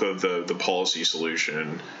 Both of the policy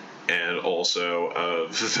solution and also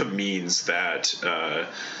of the means that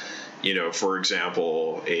for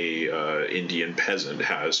example, a Indian peasant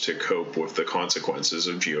has to cope with the consequences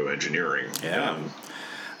of geoengineering.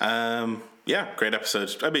 Great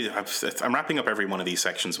episode. I mean, I'm wrapping up every one of these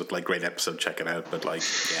sections with like great episode, check it out. But like,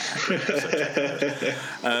 great episode, check it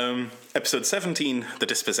out. Episode 17, The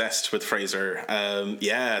Dispossessed with Fraser.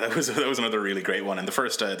 That was another really great one, and the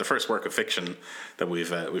first work of fiction that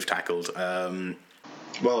we've tackled.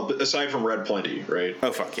 Well, aside from Red Plenty, right?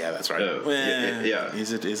 Oh fuck yeah, that's right.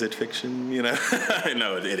 Is it fiction? You know,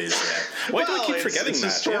 no, it is. Yeah. Why do I keep forgetting it's that?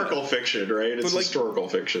 Historical fiction, right? It's historical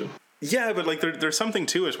fiction. Yeah, but like there's something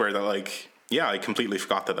to it where that like I completely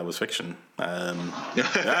forgot that was fiction. I don't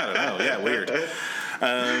know. Yeah, weird.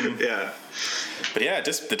 But yeah,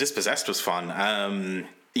 The Dispossessed was fun.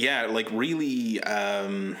 Like really.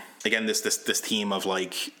 Again, this theme of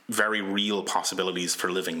like very real possibilities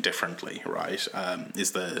for living differently, right?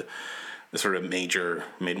 Is the sort of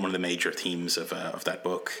one of the major themes of that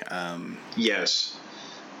book. Yes.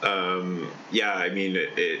 I mean,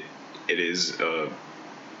 it is a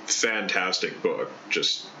fantastic book,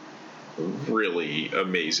 just really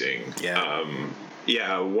amazing.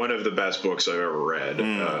 One of the best books I've ever read,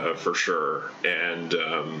 for sure. And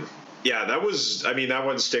that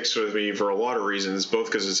one sticks with me for a lot of reasons, both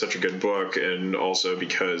because it's such a good book and also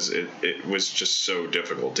because it was just so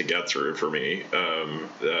difficult to get through for me.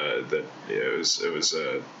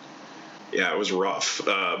 It was rough,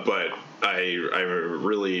 but I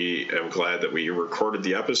really am glad that we recorded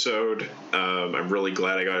the episode. I'm really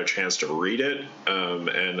glad I got a chance to read it,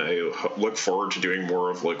 and I look forward to doing more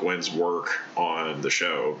of Le Guin's work on the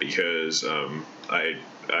show because I'm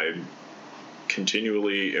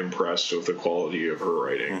continually impressed with the quality of her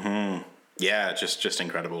writing. Mm-hmm. Yeah, just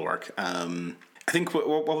incredible work. I think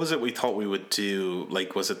what was it we thought we would do?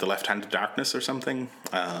 Like, was it The Left-Handed Darkness or something?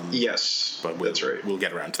 Yes, but that's right. We'll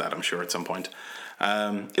get around to that, I'm sure, at some point.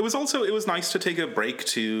 It was nice to take a break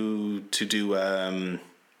to do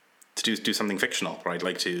something fictional, right?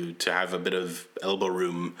 Like to have a bit of elbow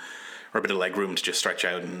room or a bit of leg room to just stretch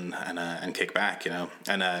out and kick back, you know.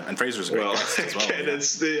 And Fraser's a great guest as well.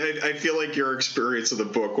 I feel like your experience of the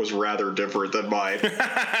book was rather different than mine.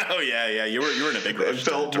 Oh yeah, you were in a big rush. It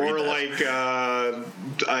felt more like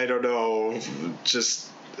I don't know, just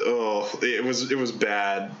it was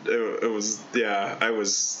bad. It was I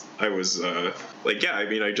was I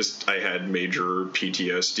had major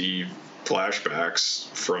PTSD flashbacks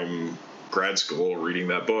from grad school reading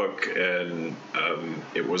that book, and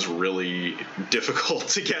it was really difficult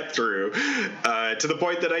to get through to the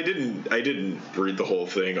point that I didn't read the whole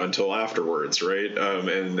thing until afterwards, right?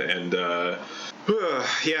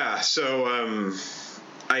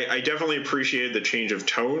 I definitely appreciated the change of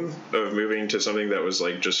tone of moving to something that was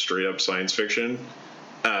like just straight up science fiction.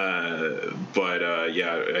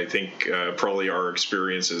 I think probably our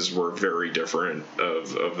experiences were very different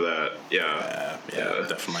of that. Yeah,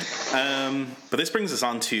 definitely. But this brings us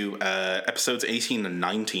on to episodes 18 and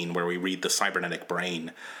 19, where we read The Cybernetic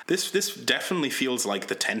Brain. This definitely feels like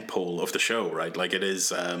the tentpole of the show, right? Like it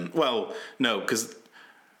is. Because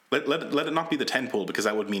let it not be the tentpole, because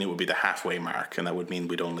that would mean it would be the halfway mark, and that would mean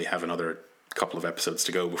we'd only have another couple of episodes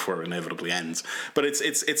to go before it inevitably ends. But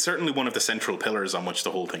it's certainly one of the central pillars on which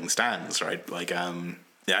the whole thing stands, right? Like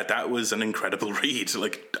that was an incredible read,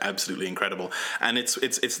 like absolutely incredible. And it's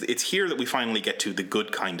here that we finally get to the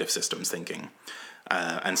good kind of systems thinking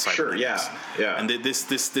and cybernetics. Sure, yeah. And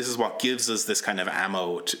this is what gives us this kind of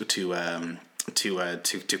ammo to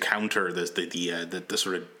counter the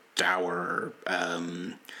sort of dour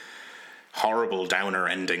horrible downer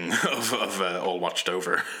ending of All Watched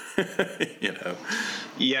Over. You know.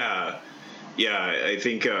 Yeah, I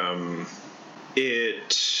think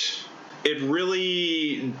it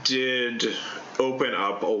really did open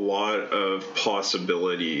up a lot of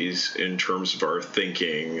possibilities in terms of our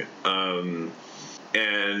thinking. And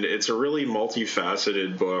it's a really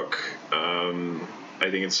multifaceted book. I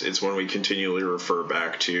think it's one we continually refer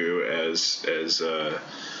back to as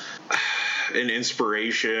an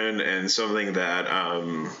inspiration and something that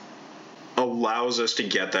allows us to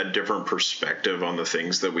get that different perspective on the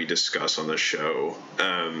things that we discuss on the show.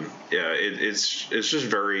 It's just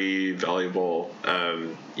very valuable.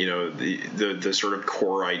 The sort of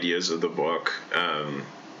core ideas of the book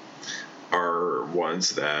are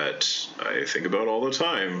ones that I think about all the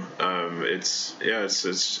time. It's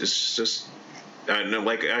just.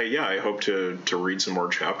 I hope to read some more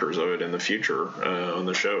chapters of it in the future on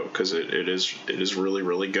the show, because it is really,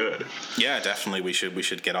 really good. Yeah, definitely. We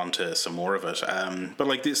should get onto some more of it. But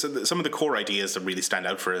like some of the core ideas that really stand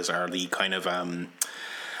out for us are the kind of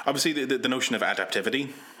obviously the notion of adaptivity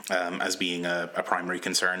as being a primary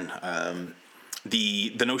concern.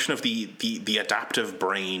 The notion of the adaptive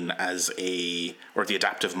brain or the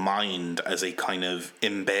adaptive mind as a kind of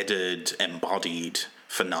embedded, embodied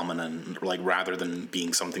phenomenon, like rather than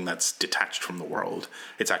being something that's detached from the world,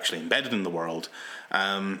 it's actually embedded in the world,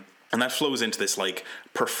 and that flows into this like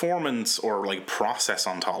performance or like process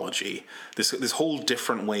ontology, this whole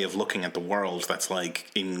different way of looking at the world that's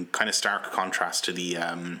like in kind of stark contrast to the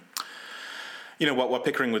what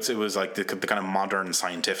Pickering would say was like the kind of modern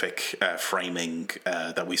scientific framing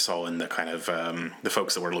that we saw in the kind of the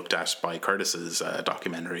folks that were looked at by Curtis's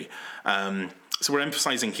documentary. So we're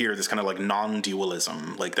emphasizing here this kind of like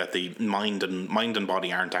non-dualism, like that the mind and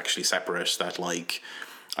body aren't actually separate, that like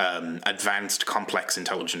advanced complex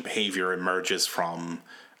intelligent behavior emerges from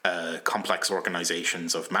complex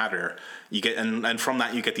organizations of matter. You get and from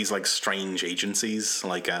that you get these like strange agencies,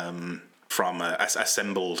 like from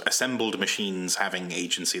assembled machines having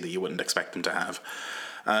agency that you wouldn't expect them to have.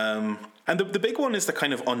 And the big one is the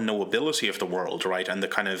kind of unknowability of the world, right? And the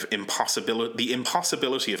kind of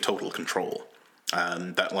impossibility of total control.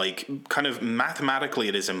 That like kind of mathematically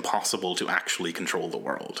it is impossible to actually control the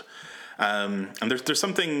world. And there's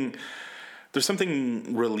something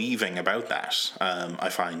relieving about that. I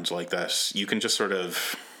find like that you can just sort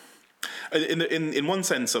of in one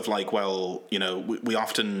sense of like, well, we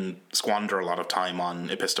often squander a lot of time on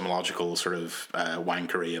epistemological sort of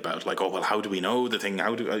wankery about like, oh well, how do we know the thing?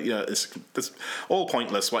 How do it's all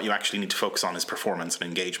pointless. What you actually need to focus on is performance and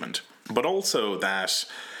engagement, but also that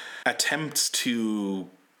attempts to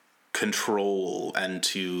control and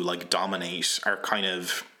to like dominate are kind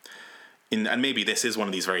of and maybe this is one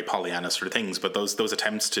of these very Pollyanna sort of things, but those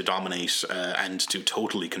attempts to dominate and to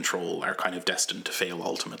totally control are kind of destined to fail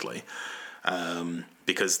ultimately,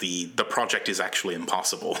 because the project is actually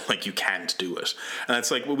impossible. Like you can't do it, and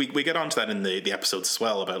it's like we get onto that in the episodes as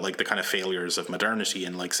well about like the kind of failures of modernity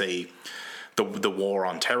and like say the war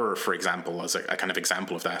on terror, for example, as a kind of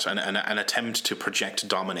example of that, and an attempt to project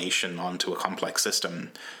domination onto a complex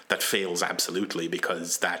system that fails absolutely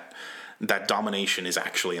because that domination is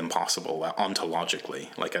actually impossible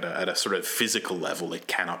ontologically, like at a sort of physical level, it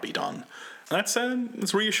cannot be done. And that's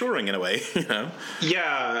it's reassuring in a way,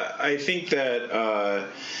 Yeah, I think that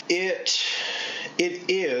it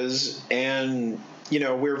is, and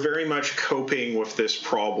we're very much coping with this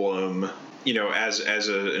problem, as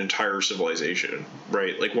an entire civilization,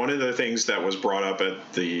 right? Like one of the things that was brought up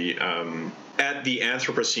at the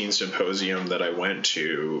Anthropocene Symposium that I went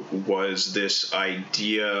to was this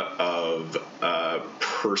idea of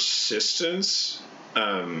persistence.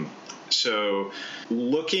 So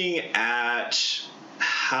looking at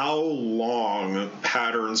how long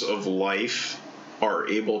patterns of life are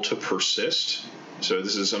able to persist. So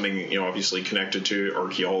this is something, obviously connected to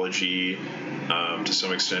archaeology, to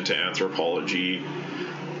some extent to anthropology,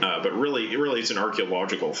 but really it's an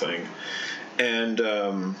archaeological thing.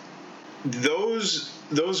 And those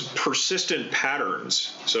persistent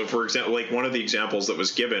patterns. So, for example, like one of the examples that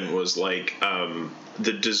was given was like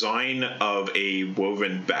the design of a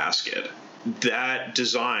woven basket. That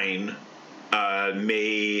design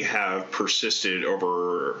may have persisted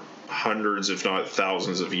over hundreds, if not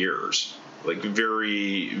thousands, of years. Like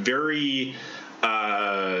very, very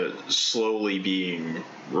slowly being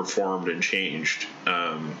reformed and changed,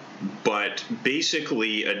 but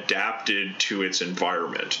basically adapted to its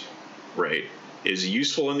environment, right? Is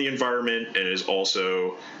useful in the environment and is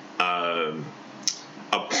also a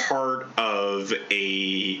part of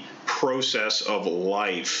a process of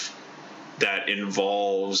life that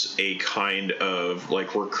involves a kind of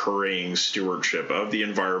like recurring stewardship of the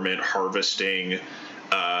environment, harvesting,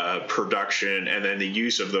 production, and then the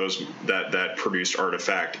use of those that produced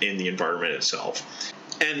artifact in the environment itself.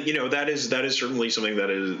 And that is certainly something that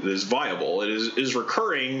is viable. It is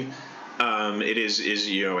recurring. It is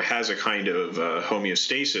has a kind of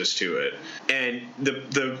homeostasis to it. And the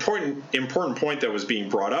important point that was being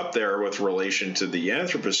brought up there with relation to the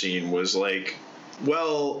Anthropocene was like,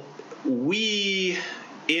 well,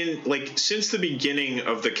 since the beginning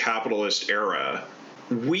of the capitalist era,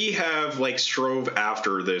 we have strove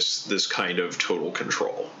after this kind of total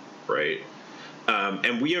control, right?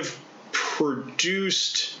 And we have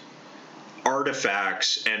produced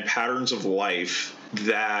artifacts and patterns of life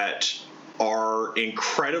that are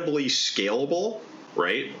incredibly scalable,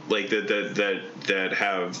 right? That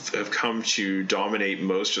have come to dominate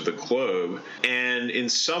most of the globe, and in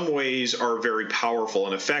some ways are very powerful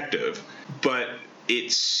and effective. But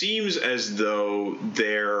it seems as though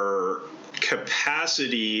their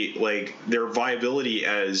capacity, their viability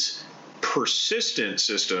as persistent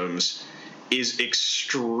systems, is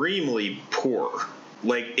extremely poor.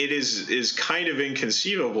 It is kind of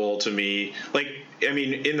inconceivable to me.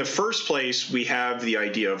 In the first place, we have the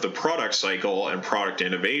idea of the product cycle and product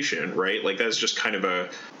innovation, right? That's just kind of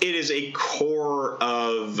it is a core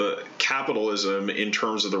of capitalism in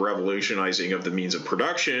terms of the revolutionizing of the means of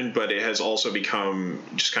production, but it has also become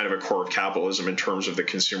just kind of a core of capitalism in terms of the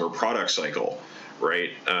consumer product cycle,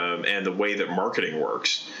 right? And the way that marketing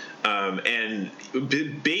works. And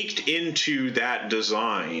baked into that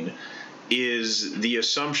design is the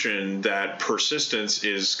assumption that persistence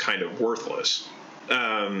is kind of worthless.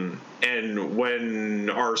 And when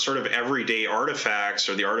our sort of everyday artifacts,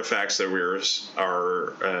 or the artifacts that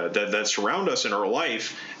that surround us in our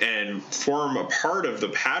life and form a part of the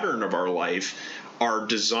pattern of our life, are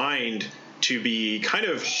designed to be kind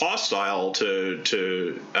of hostile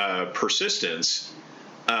to persistence,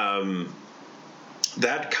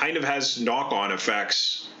 that kind of has knock-on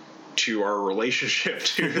effects to our relationship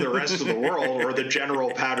to the rest of the world, or the general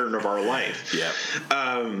pattern of our life. Yeah.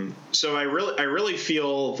 So I really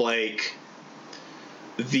feel like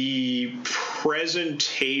the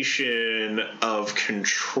presentation of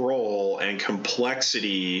control and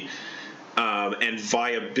complexity and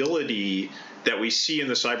viability that we see in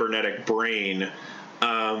the cybernetic brain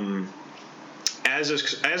as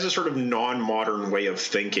a sort of non-modern way of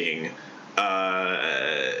thinking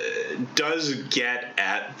does get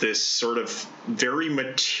at this sort of very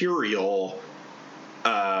material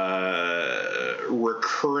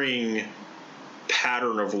recurring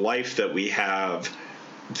pattern of life that we have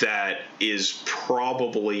that is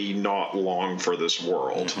probably not long for this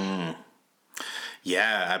world. Mm-hmm.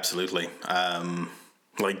 Yeah, absolutely.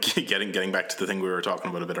 Getting back to the thing we were talking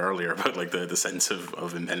about a bit earlier about the sense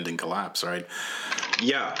of impending collapse, right?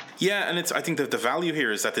 Yeah. Yeah, and I think that the value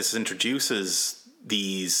here is that this introduces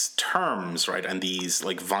these terms, right, and these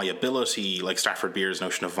viability, Stafford Beer's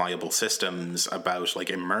notion of viable systems, about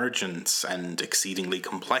emergence and exceedingly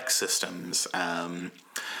complex systems.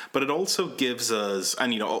 But it also gives us,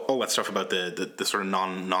 and all that stuff about the sort of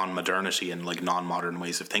non-modernity and non-modern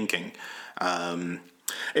ways of thinking.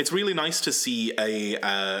 It's really nice to see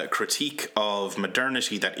a critique of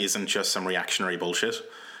modernity that isn't just some reactionary bullshit.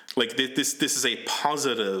 This is a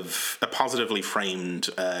positively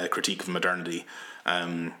framed critique of modernity,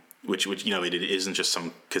 which it isn't just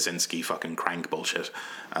some Kaczynski fucking crank bullshit.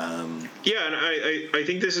 Yeah, and I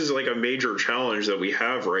think this is a major challenge that we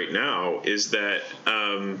have right now, is that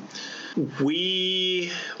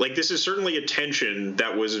this is certainly a tension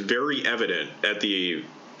that was very evident at the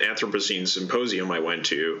Anthropocene symposium I went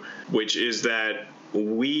to, which is that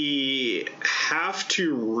we have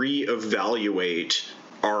to reevaluate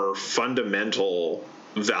our fundamental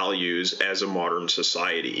values as a modern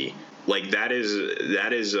society. That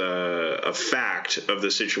is a fact of the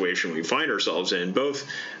situation we find ourselves in, both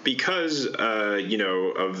because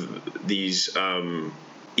of these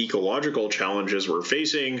ecological challenges we're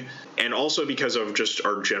facing, and also because of just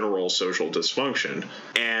our general social dysfunction.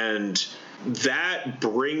 And that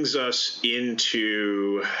brings us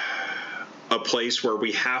into a place where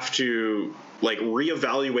we have to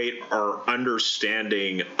reevaluate our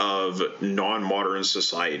understanding of non-modern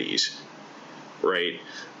societies, right?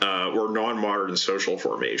 Or non-modern social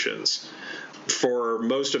formations. For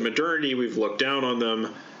most of modernity, we've looked down on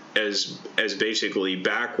them as basically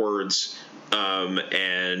backwards,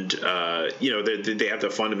 and they have the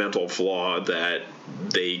fundamental flaw that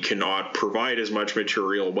they cannot provide as much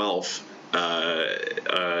material wealth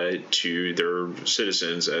to their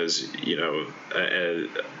citizens as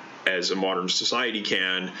a modern society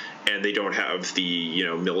can, and they don't have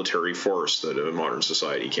the military force that a modern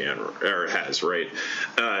society can or has, right?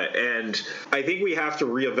 And I think we have to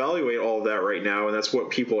reevaluate all of that right now, and that's what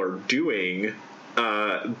people are doing.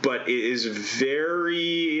 but it is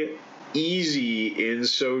very easy in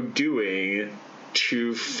so doing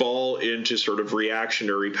to fall into sort of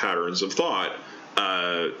reactionary patterns of thought,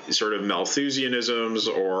 sort of Malthusianisms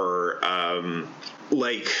or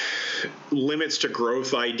like limits to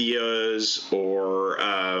growth ideas, or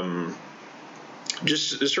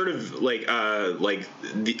just sort of like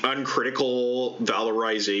the uncritical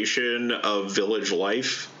valorization of village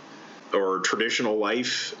life or traditional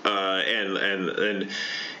life, and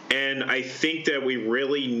I think that we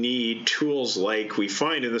really need tools like we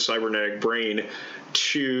find in the cybernetic brain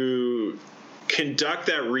to conduct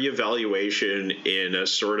that reevaluation in a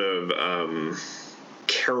sort of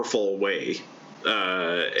careful way,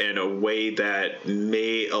 in a way that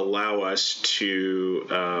may allow us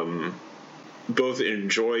to both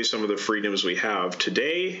enjoy some of the freedoms we have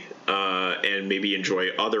today, and maybe enjoy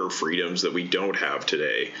other freedoms that we don't have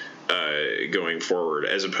today, going forward,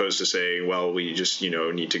 as opposed to saying, well, we just,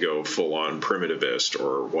 need to go full on primitivist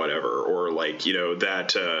or whatever, or like,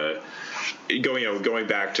 that, going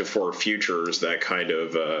back to Four Futures, that kind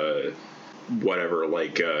of, whatever,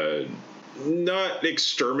 like, not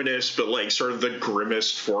exterminist, but like sort of the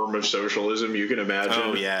grimmest form of socialism you can imagine.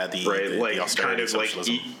 Oh yeah, the kind of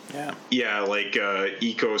socialism. Like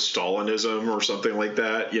eco-Stalinism or something like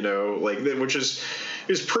that. Which is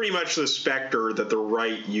pretty much the specter that the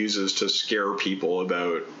right uses to scare people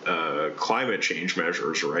about climate change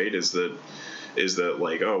measures. Right? Is that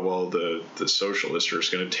like, oh well, the socialists are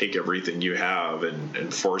just going to take everything you have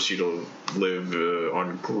and force you to live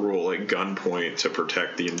on gruel at gunpoint to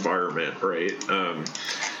protect the environment, right?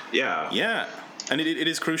 Yeah. And it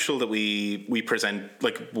is crucial that we present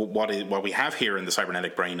like what we have here in the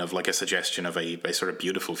cybernetic brain of like a suggestion of a sort of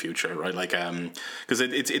beautiful future, right? Like because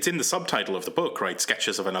it's in the subtitle of the book, right?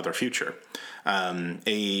 Sketches of Another Future,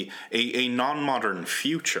 a non-modern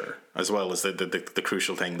future, as well as the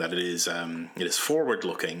crucial thing that it is forward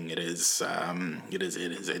looking. It is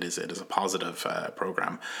a positive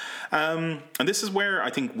program, and this is where I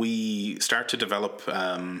think we start to develop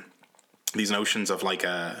these notions of like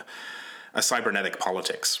a cybernetic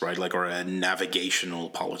politics, right? Like, or a navigational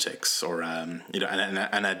politics, or an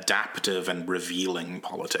adaptive and revealing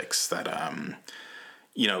politics that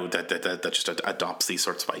that just adopts these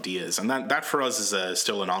sorts of ideas, and that for us is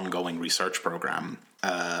still an ongoing research program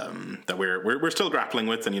that we're still grappling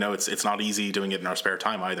with, and it's not easy doing it in our spare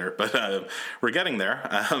time either, but we're getting there,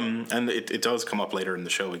 and it does come up later in the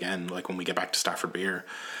show again, like when we get back to Stafford Beer.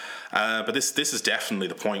 But this is definitely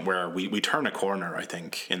the point where we turn a corner, I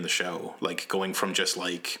think, in the show, like going from just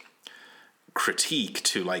like critique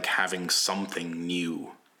to like having something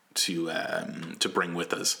new to bring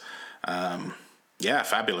with us. Yeah,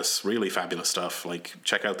 fabulous, really fabulous stuff. Like,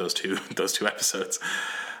 check out those two episodes.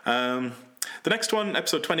 The next one,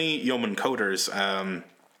 episode 20, Yeoman Coders,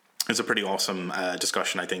 is a pretty awesome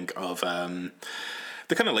discussion, I think, of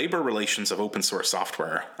the kind of labor relations of open source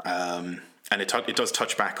software. And it does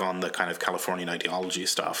touch back on the kind of Californian ideology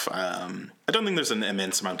stuff. I don't think there's an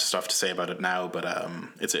immense amount of stuff to say about it now, but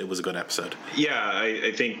it was a good episode. Yeah,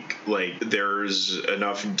 I think like there's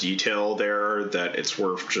enough detail there that it's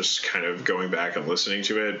worth just kind of going back and listening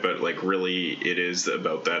to it. But like really, it is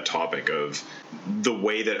about that topic of the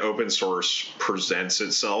way that open source presents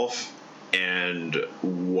itself and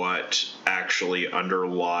what actually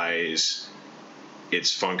underlies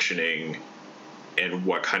its functioning, and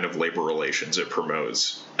what kind of labor relations it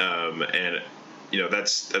promotes. And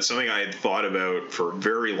that's something I had thought about for a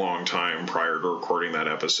very long time prior to recording that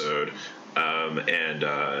episode. And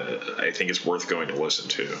I think it's worth going to listen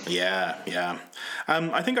to. Yeah.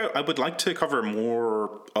 I think I would like to cover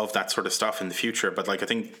more of that sort of stuff in the future, but like I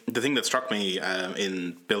think the thing that struck me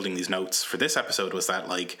in building these notes for this episode was that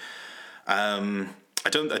like I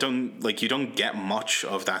don't like, you don't get much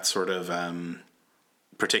of that sort of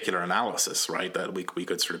particular analysis, right, that we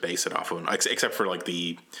could sort of base it off of, except for like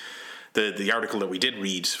the article that we did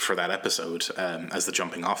read for that episode as the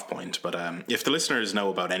jumping off point. But if the listeners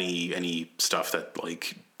know about any stuff that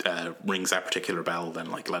like rings that particular bell,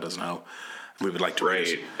 then like let us know. We would like to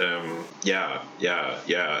read. Yeah.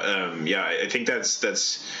 I think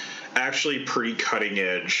that's actually pretty cutting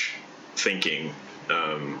edge thinking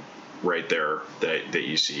right there that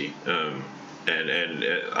you see. And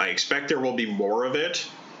I expect there will be more of it,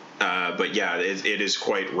 but yeah, it is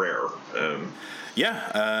quite rare. But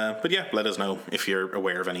yeah, let us know if you're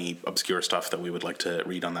aware of any obscure stuff that we would like to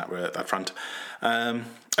read on that front.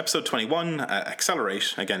 Episode 21,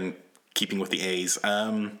 Accelerate, again, keeping with the A's.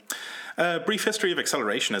 A brief history of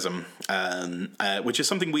accelerationism, which is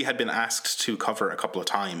something we had been asked to cover a couple of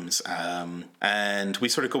times, and we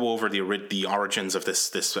sort of go over the origins of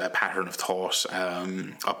this pattern of thought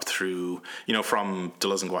up through, from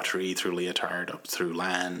Deleuze and Guattari through Lyotard up through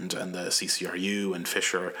Land and the CCRU and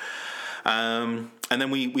Fisher. And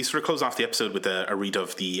then we sort of close off the episode with a read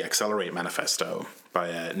of the Accelerate Manifesto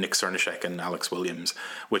by Nick Cernishek and Alex Williams,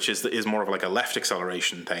 which is more of like a left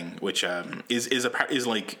acceleration thing, which is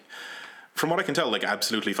like, from what I can tell, like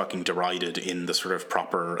absolutely fucking derided in the sort of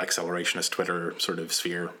proper accelerationist Twitter sort of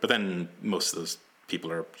sphere. But then most of those people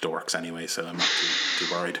are dorks anyway, so I'm not too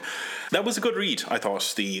worried. That was a good read, I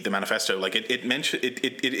thought, the manifesto. Like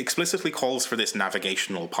it explicitly calls for this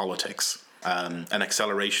navigational politics. An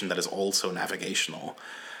acceleration that is also navigational,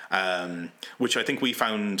 which I think we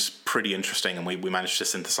found pretty interesting, and we managed to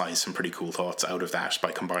synthesize some pretty cool thoughts out of that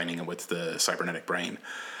by combining it with the cybernetic brain.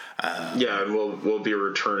 And we'll be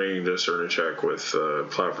returning to Cernishek with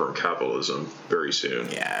platform capitalism very soon.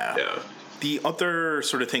 Yeah. The other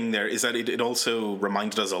sort of thing there is that it also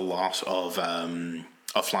reminded us a lot of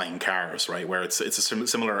flying cars, right? Where it's a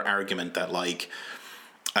similar argument that like.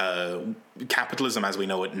 Capitalism as we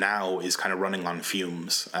know it now is kind of running on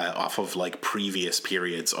fumes off of like previous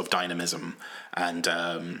periods of dynamism, and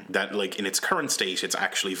that like in its current state it's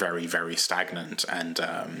actually very, very stagnant, and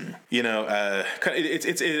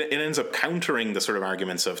it ends up countering the sort of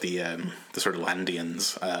arguments of the sort of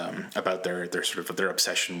Landians about their sort of their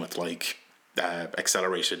obsession with like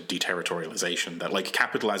accelerated deterritorialization, that like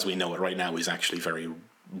capital as we know it right now is actually very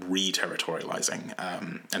re-territorializing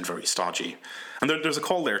and very stodgy, and there's a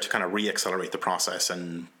call there to kind of re-accelerate the process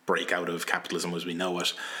and break out of capitalism as we know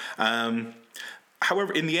it.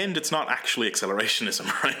 However, in the end, it's not actually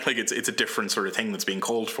accelerationism, right? Like it's a different sort of thing that's being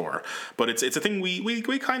called for, but it's a thing we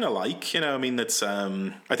kind of like, I mean, that's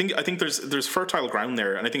I think there's fertile ground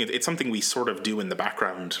there, and I think it's something we sort of do in the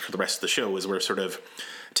background for the rest of the show, is we're sort of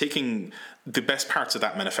taking the best parts of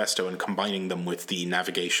that manifesto and combining them with the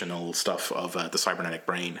navigational stuff of the cybernetic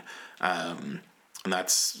brain, and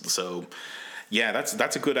that's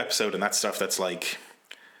a good episode, and that's stuff that's like,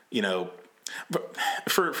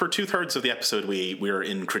 for 2/3 of the episode we're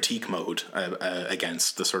in critique mode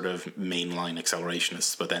against the sort of mainline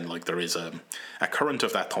accelerationists, but then like there is a current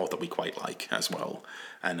of that thought that we quite like as well,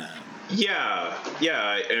 and and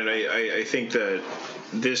I think that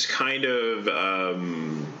this kind of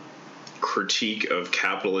critique of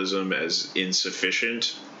capitalism as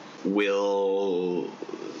insufficient will,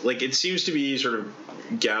 like, it seems to be sort of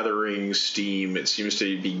gathering steam. It seems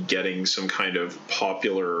to be getting some kind of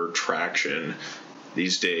popular traction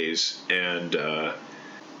these days, and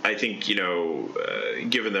I think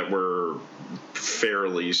given that we're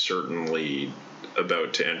fairly certainly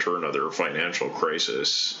about to enter another financial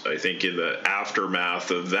crisis, I think in the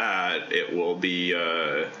aftermath of that it will be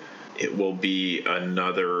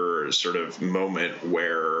another sort of moment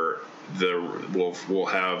where we'll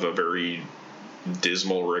have a very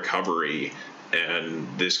dismal recovery, and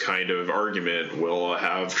this kind of argument will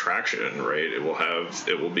have traction, right? It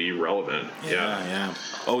will be relevant. Yeah.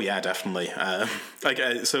 Oh yeah, definitely.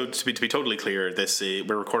 So to be totally clear,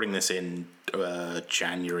 we're recording this in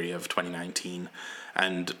January of 2019,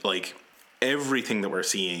 and like everything that we're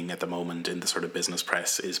seeing at the moment in the sort of business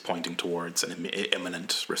press is pointing towards an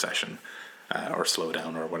imminent recession. Or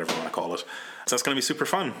slowdown, or whatever you want to call it. So that's going to be super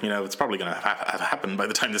fun. It's probably going to have happened by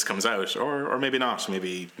the time this comes out, or maybe not.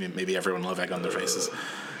 Maybe everyone will have egg on their faces.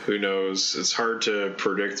 Who knows? It's hard to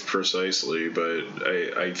predict precisely, but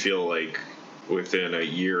I feel like within a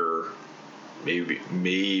year,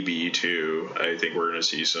 maybe two, I think we're going to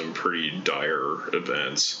see some pretty dire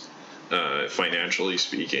events, financially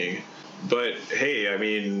speaking. But hey, I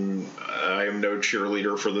mean, I am no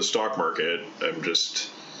cheerleader for the stock market. I'm just,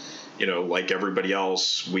 like everybody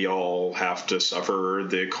else, we all have to suffer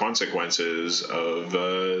the consequences of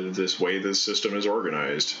this way this system is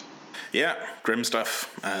organized. Yeah, grim stuff.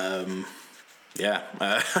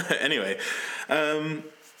 Anyway,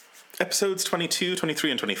 episodes 22,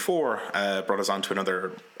 23, and 24 brought us on to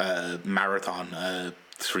another marathon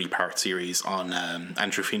 3-part series on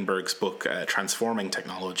Andrew Feenberg's book, Transforming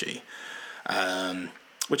Technology.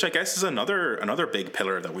 Which I guess is another big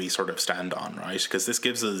pillar that we sort of stand on, right? Because this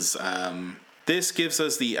gives us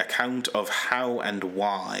the account of how and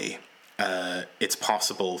why it's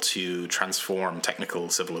possible to transform technical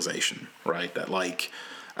civilization, right? That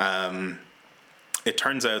it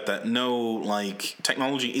turns out that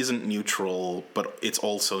technology isn't neutral, but it's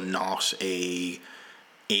also not a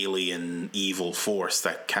alien evil force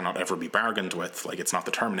that cannot ever be bargained with. Like, it's not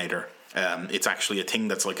the Terminator. It's actually a thing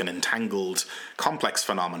that's like an entangled, complex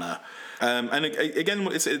phenomena And again,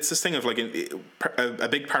 it's this thing of like a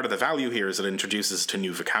big part of the value here is it introduces to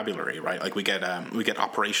new vocabulary, right? Like we get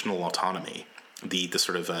operational autonomy, the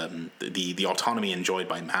sort of the autonomy enjoyed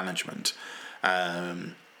by management.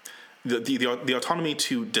 The autonomy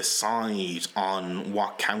to decide on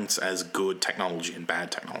what counts as good technology and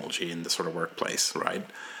bad technology in the sort of workplace, right?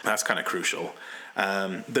 That's kind of crucial.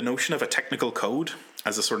 The notion of a technical code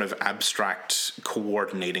as a sort of abstract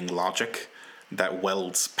coordinating logic that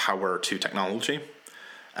welds power to technology,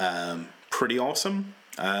 pretty awesome.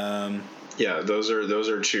 Yeah, those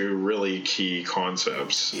are two really key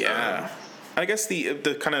concepts. Yeah, I guess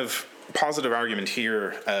the kind of positive argument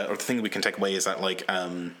here, or the thing we can take away, is that like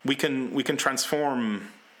we can transform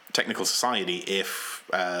technical society if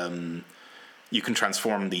you can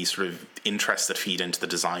transform the sort of interests that feed into the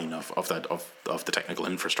design of the technical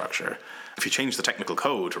infrastructure. If you change the technical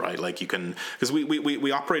code, right, like you can, because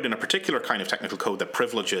we operate in a particular kind of technical code that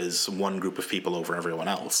privileges one group of people over everyone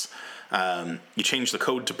else. You change the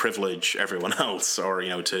code to privilege everyone else, or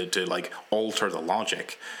to like alter the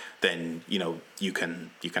logic, then you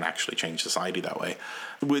can actually change society that way.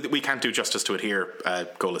 We can't do justice to it here.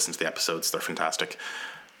 Go listen to the episodes; they're fantastic.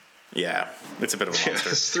 Yeah, it's a bit of a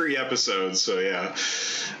monster. It's 3 episodes, so yeah.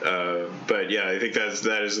 But yeah, I think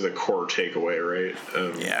that is the core takeaway, right?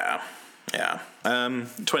 Yeah.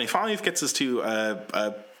 25 gets us to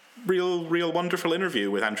a real wonderful interview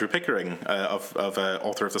with Andrew Pickering, of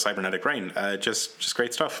author of The Cybernetic Brain. Just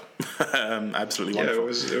great stuff. Absolutely wonderful.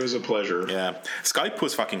 Yeah, it was a pleasure. Yeah, Skype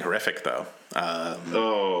was fucking horrific though.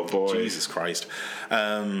 Oh boy, Jesus Christ.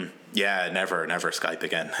 Yeah, never Skype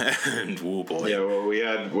again. Oh boy. Yeah, well,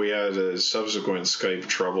 we had subsequent Skype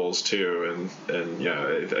troubles too, and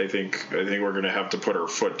yeah, I think we're gonna have to put our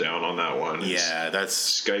foot down on that one. Yeah,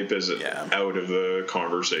 Skype is out of the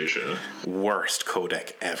conversation. Worst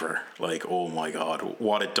codec ever. Like, oh my god,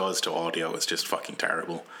 what it does to audio is just fucking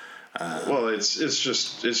terrible. Well, it's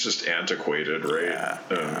just antiquated, right?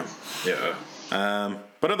 Yeah.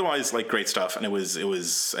 But otherwise, like, great stuff, and it was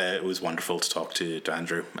wonderful to talk to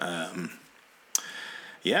Andrew.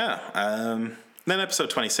 Then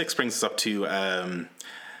episode 26 brings us up to a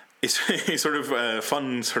sort of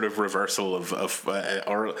fun sort of reversal of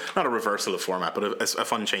or not a reversal of format, but a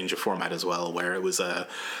fun change of format as well, where it was a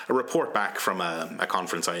report back from a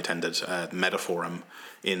conference I attended, Metaforum,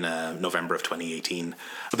 in November of 2018.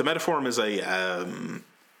 But the Metaforum is a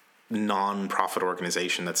non-profit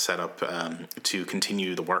organization that's set up to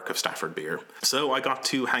continue the work of Stafford Beer. So I got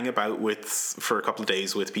to hang about for a couple of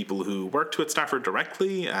days with people who worked with Stafford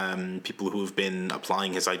directly, people who've been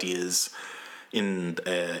applying his ideas in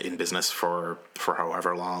business for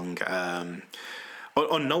however long.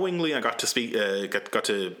 Unknowingly, I got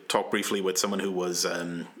to talk briefly with someone who was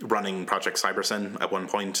running Project Cybersyn at one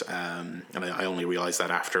point, and I only realized that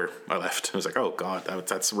after I left. I was like, "Oh God,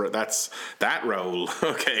 that's that role."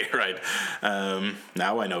 Okay, right.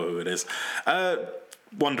 Now I know who it is.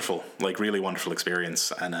 Wonderful, like really wonderful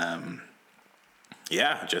experience, and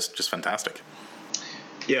just fantastic.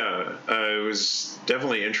 Yeah, it was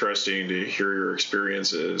definitely interesting to hear your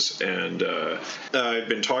experiences, and I've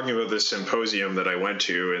been talking about this symposium that I went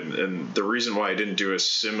to, and the reason why I didn't do a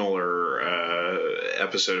similar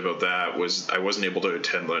episode about that was I wasn't able to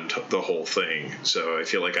attend the whole thing, so I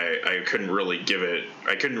feel like I couldn't really do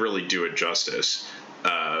it justice,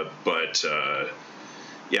 but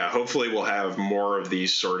yeah, hopefully we'll have more of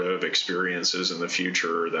these sort of experiences in the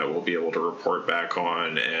future that we'll be able to report back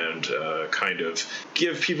on and kind of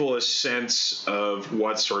give people a sense of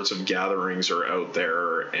what sorts of gatherings are out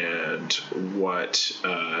there and what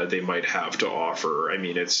they might have to offer. I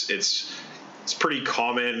mean, it's pretty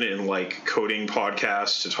common in like coding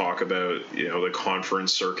podcasts to talk about, the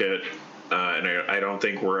conference circuit. And I don't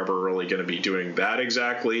think we're ever really going to be doing that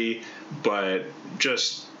exactly, but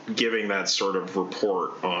just giving that sort of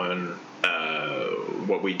report on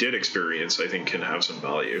what we did experience, I think, can have some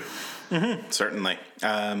value. Mm-hmm, certainly.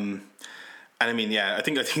 And I mean, yeah, I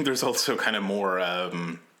think there's also kind of more.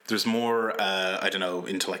 There's more, I don't know,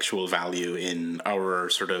 intellectual value in our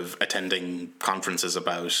sort of attending conferences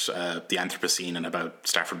about the Anthropocene and about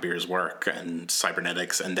Stafford Beer's work and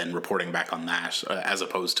cybernetics, and then reporting back on that, as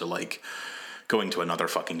opposed to like going to another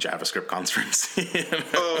fucking JavaScript conference.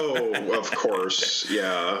 Oh, of course.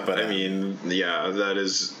 Yeah. But I mean, yeah, that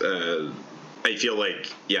is, I feel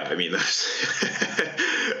like, yeah, I mean, that's,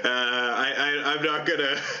 I'm not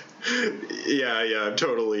gonna, I'm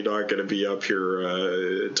totally not gonna be up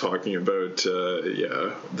here talking about,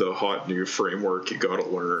 the hot new framework you gotta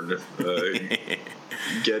learn.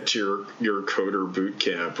 Get your coder boot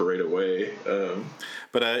camp right away.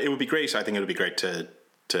 But it would be great. I think it would be great to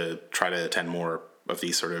try to attend more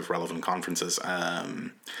these sort of relevant conferences.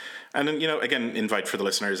 And then, again, invite for the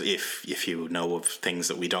listeners, if you know of things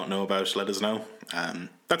that we don't know about, let us know.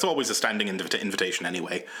 That's always a standing invitation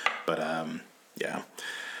anyway. But, yeah.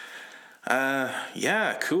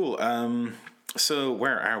 Yeah, cool. So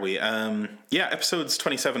where are we? Episodes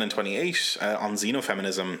 27 and 28 on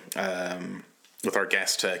xenofeminism with our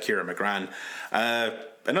guest, Kira McGran.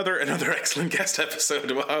 Another excellent guest episode.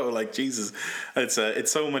 Wow, like, Jesus.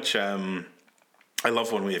 It's so much... I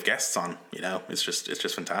love when we have guests on, it's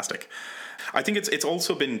just fantastic. I think it's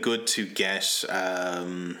also been good to get,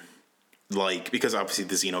 because obviously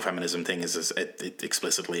the xenofeminism thing is it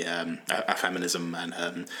explicitly a feminism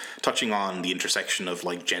and touching on the intersection of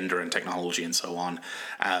like gender and technology and so on.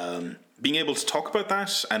 Being able to talk about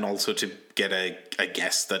that and also to get a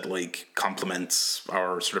guest that like complements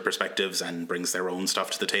our sort of perspectives and brings their own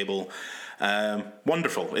stuff to the table.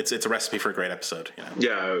 Wonderful. It's a recipe for a great episode.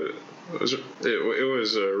 Yeah, it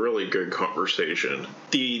was a really good conversation.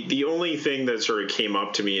 The only thing that sort of came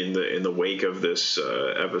up to me in the wake of this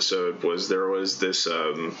episode was there was this.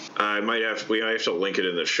 We might have to link it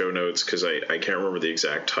in the show notes because I can't remember the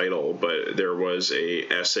exact title, but there was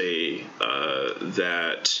a essay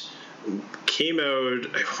that came out.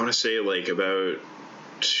 I want to say like about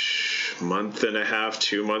month and a half,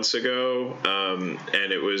 2 months ago,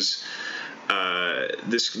 and it was.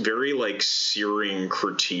 This very like searing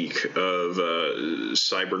critique of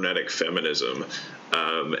cybernetic feminism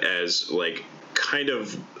as like kind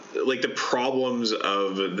of like the problems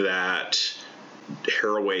of that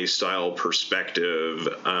Haraway style perspective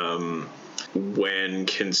when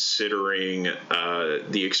considering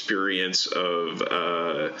the experience of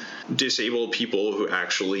disabled people who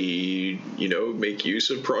actually, make use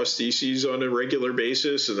of prostheses on a regular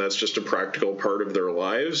basis, and that's just a practical part of their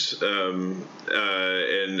lives. And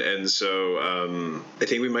so I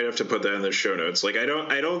think we might have to put that in the show notes. Like, I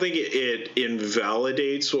don't think it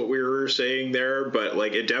invalidates what we were saying there, but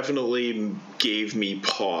like it definitely gave me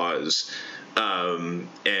pause.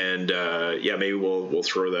 Maybe we'll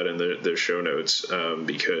throw that in the show notes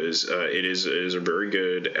because it is a very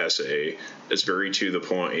good essay. It's very to the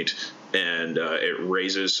point, and it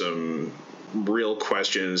raises some real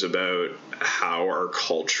questions about how our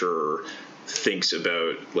culture thinks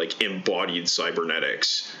about like embodied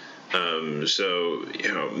cybernetics. So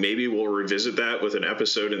maybe we'll revisit that with an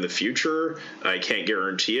episode in the future. I can't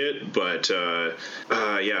guarantee it, but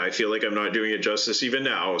I feel like I'm not doing it justice even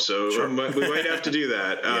now. So sure. We might have to do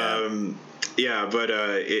that.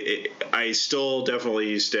 I still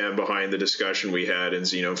definitely stand behind the discussion we had in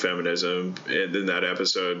xenofeminism in that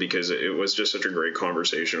episode because it was just such a great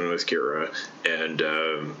conversation with Kira, and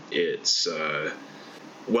it's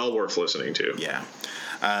well worth listening to. Yeah.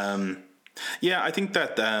 I think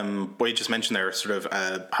that what you just mentioned there sort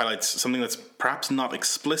of highlights something that's perhaps not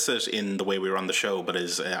explicit in the way we run the show, but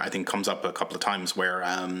is I think comes up a couple of times where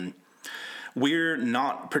we're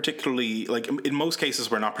not particularly, like in most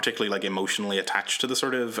cases, we're not particularly like emotionally attached to the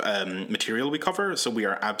sort of material we cover, so we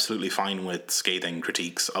are absolutely fine with scathing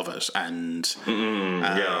critiques of it. And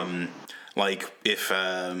like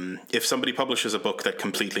if somebody publishes a book that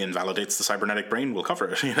completely invalidates the cybernetic brain, we'll cover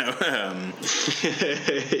it, on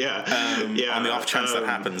the off chance that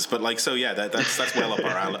happens. But like, so yeah, that's well up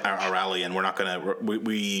our alley, and we're not going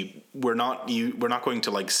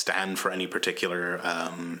to like stand for any particular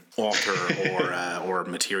author or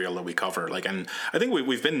material that we cover. Like, and I think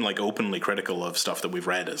we've been like openly critical of stuff that we've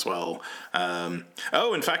read as well. In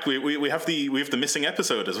fact, we have the missing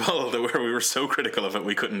episode as well, where we were so critical of it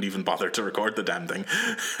we couldn't even bother to record the damn thing.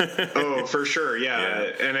 Oh, for sure,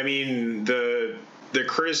 yeah. And I mean the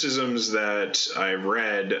criticisms that I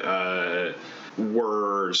read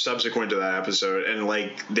were subsequent to that episode, and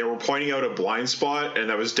like they were pointing out a blind spot, and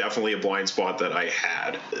that was definitely a blind spot that I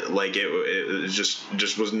had. Like it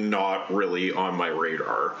just was not really on my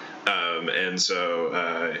radar, and so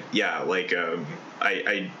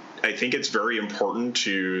I think it's very important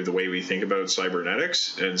to the way we think about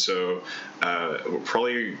cybernetics, and so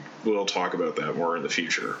probably we'll talk about that more in the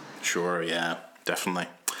future. Sure, yeah, definitely.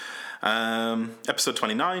 Episode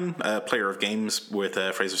 29, Player of Games with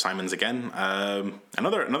Fraser Simons again.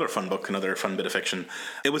 Another fun book, another fun bit of fiction.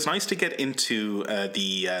 It was nice to get into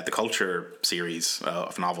the Culture series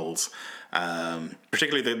of novels,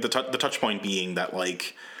 particularly the touch point being that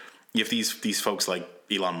like you have these folks like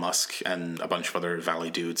Elon Musk and a bunch of other Valley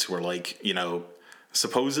dudes who are like,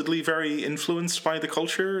 supposedly very influenced by the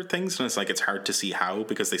culture things, and it's like it's hard to see how,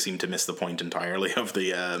 because they seem to miss the point entirely of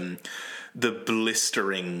the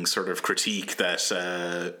blistering sort of critique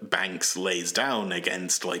that Banks lays down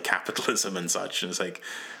against like capitalism and such. And it's like,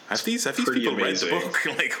 have these people amazing. read the book?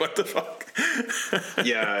 Like, what the fuck?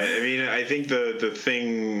 Yeah, I mean, I think the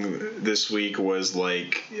thing this week was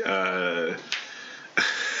like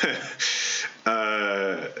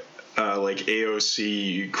like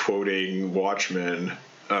AOC quoting Watchmen,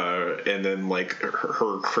 and then like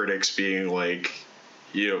her critics being like,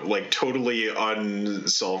 like totally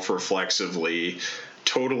unself-reflexively,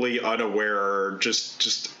 totally unaware,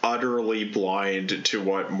 just utterly blind to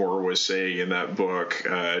what Moore was saying in that book,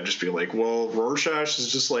 just being like, well, Rorschach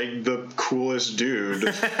is just like the coolest dude.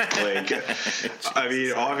 Like, I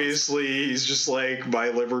mean, obviously he's just like my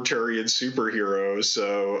libertarian superhero,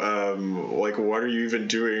 so like, what are you even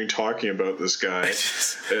doing talking about this guy? I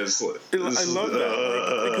love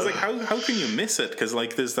that, because like how can you miss it? Because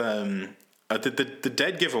like there's the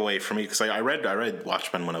dead giveaway for me, because I read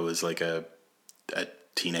Watchmen when I was like a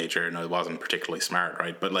teenager, and I wasn't particularly smart,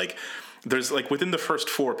 right? But like, there's like within the first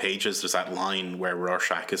 4 pages, there's that line where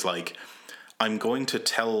Rorschach is like, I'm going to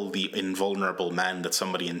tell the invulnerable man that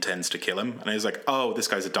somebody intends to kill him, and I was like, oh, this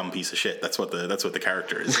guy's a dumb piece of shit. That's what the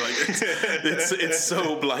character is like. It's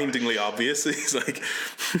so blindingly obvious. He's like,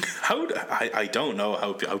 I don't know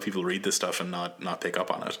how people read this stuff and not pick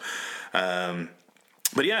up on it.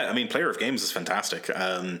 But yeah, I mean, Player of Games is fantastic.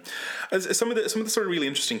 Some of the sort of really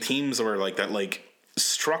interesting themes were like that, like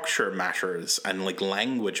structure matters and like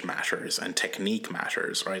language matters and technique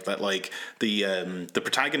matters, right? That like the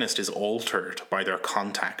protagonist is altered by their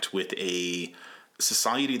contact with a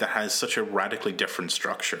society that has such a radically different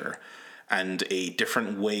structure and a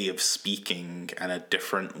different way of speaking and a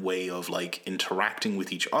different way of like interacting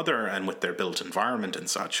with each other and with their built environment and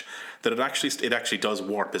such, that it actually does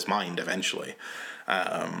warp his mind eventually.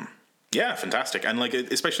 Yeah, fantastic. And like,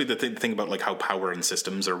 especially the thing about like how power and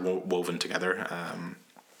systems are woven together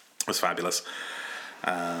was fabulous.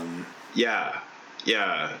 Yeah,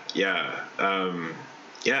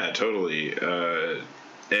 totally.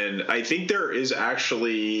 And I think there is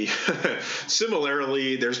actually,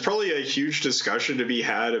 similarly, there's probably a huge discussion to be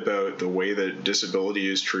had about the way that disability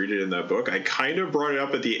is treated in that book. I kind of brought it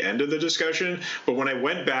up at the end of the discussion, but when I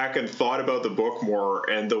went back and thought about the book more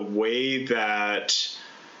and the way that,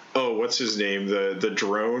 oh, what's his name? The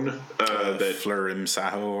drone that Flurim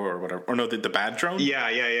Saho or whatever. Or no, the bad drone. Yeah.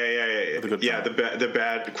 The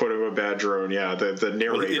bad, quote unquote, bad drone. Yeah, the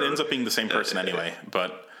narrator. Well, it ends up being the same person anyway,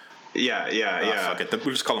 but. Yeah. Fuck it.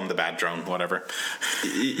 We'll just call him the bad drone, whatever.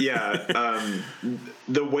 Yeah.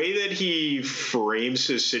 The way that he frames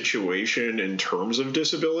his situation in terms of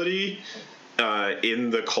disability in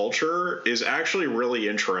the culture is actually really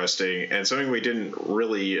interesting and something we didn't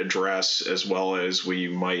really address as well as we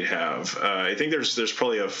might have. I think there's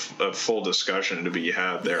probably a full discussion to be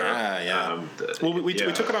had there. Yeah. Well, we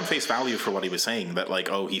took it on face value for what he was saying, that like,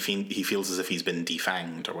 oh, he feels as if he's been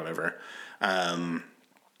defanged or whatever.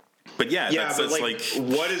 But that's like,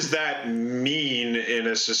 what does that mean in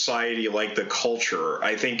a society like the culture?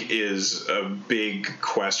 I think is a big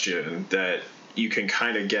question that you can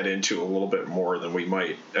kind of get into a little bit more than we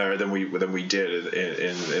might, or than we did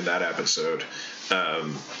in that episode.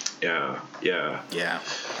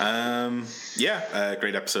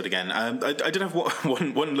 Great episode again. I did have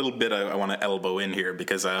one little bit I want to elbow in here,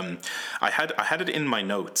 because I had it in my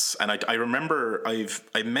notes, and I remember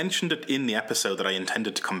I mentioned it in the episode that I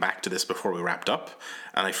intended to come back to this before we wrapped up,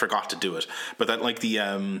 and I forgot to do it. But that like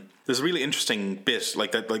there's a really interesting bit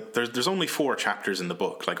like that, like there's only 4 chapters in the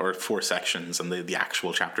book, like, or 4 sections, and the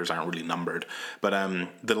actual chapters aren't really numbered. But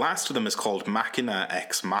the last of them is called Machina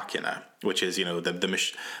Ex Machina, which is, the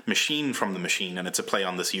machine from the machine, and it's a play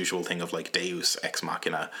on this usual thing of like Deus Ex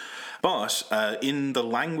Machina. But in the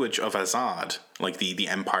language of Azad, like the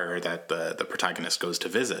empire that the protagonist goes to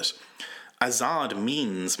visit, Azad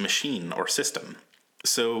means machine or system.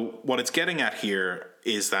 So what it's getting at here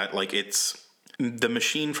is that like it's the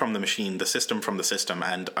machine from the machine, the system from the system,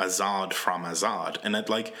 and Azad from Azad. And it,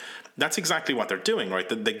 like, that's exactly what they're doing, right?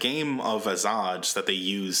 The game of Azad that they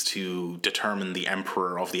use to determine the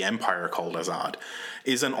emperor of the empire called Azad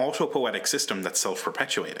is an autopoetic system that's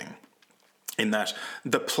self-perpetuating, in that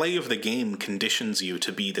the play of the game conditions you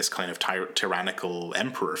to be this kind of tyrannical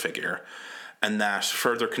emperor figure, and that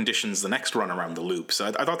further conditions the next run around the loop. So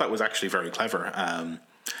I thought that was actually very clever.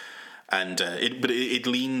 And it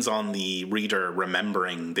leans on the reader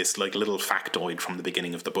remembering this like little factoid from the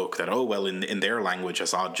beginning of the book that, oh well, in their language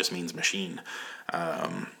Azad just means machine.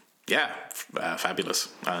 fabulous.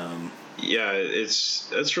 Yeah,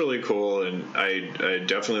 that's really cool, and I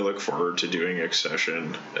definitely look forward to doing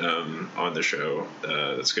Accession on the show.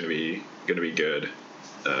 That's gonna be good,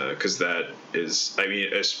 because that is, I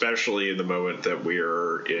mean, especially in the moment that we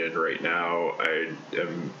are in right now, I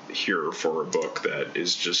am here for a book that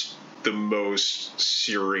is just the most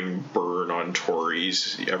searing burn on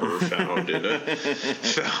Tories ever found in a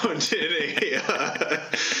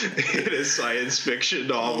science fiction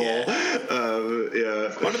novel.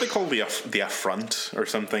 What do they call the affront or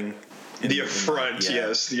something? The affront,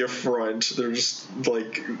 yes, the affront. They're just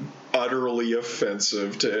like utterly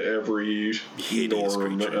offensive to every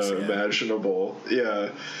norm imaginable.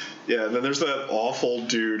 Yeah, and then there's that awful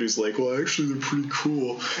dude who's like, well, actually, they're pretty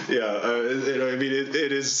cool. Yeah, I mean,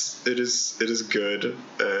 it is good.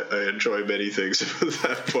 I enjoy many things about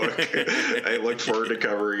that book. I look forward to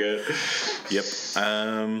covering it. Yep.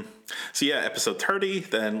 So yeah, episode 30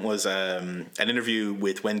 then was an interview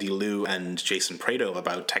with Wendy Liu and Jason Prado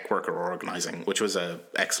about tech worker organizing, which was an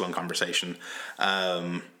excellent conversation.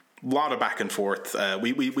 Lot of back and forth.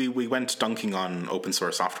 We went dunking on open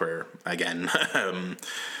source software again.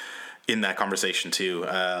 In that conversation too.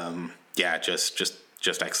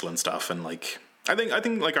 Just excellent stuff, and like I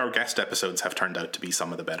think like our guest episodes have turned out to be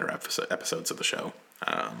some of the better episodes of the show.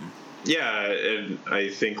 And I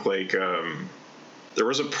think like there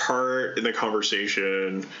was a part in the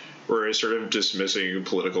conversation where I was sort of dismissing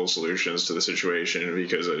political solutions to the situation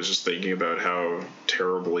because I was just thinking about how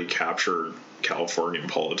terribly captured Californian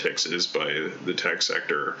politics is by the tech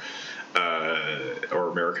sector, or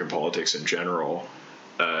American politics in general.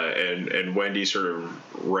 And Wendy sort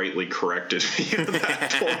of rightly corrected me on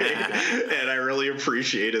that point, and I really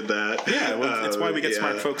appreciated that. Yeah, well, that's why we get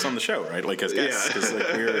smart folks on the show, right? Like as guests, because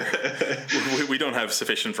like we don't have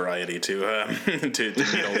sufficient variety to meet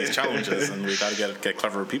all these challenges, and we got to get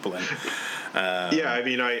clever people in. I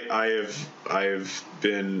mean, I've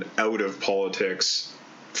been out of politics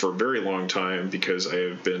for a very long time because I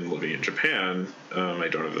have been living in Japan. I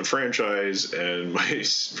don't have the franchise, and my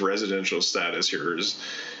residential status here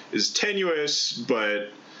is tenuous, but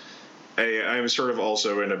I'm sort of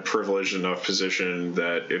also in a privileged enough position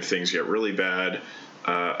that if things get really bad,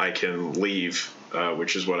 I can leave,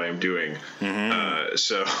 which is what I'm doing. Mm-hmm.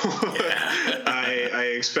 So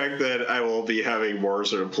I expect that I will be having more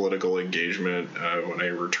sort of political engagement when I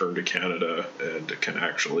return to Canada and can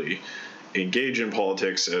actually engage in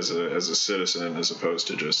politics as a citizen as opposed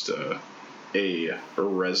to just a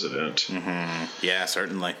resident. Mm-hmm. Yeah,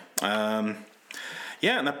 certainly. And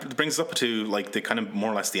that brings us up to like the kind of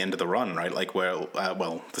more or less the end of the run, right? Like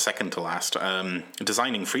the second to last,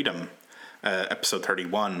 Designing Freedom, episode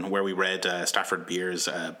 31, where we read Stafford Beer's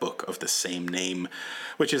book of the same name,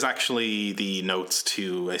 which is actually the notes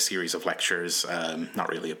to a series of lectures. Not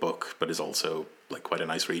really a book, but is also like quite a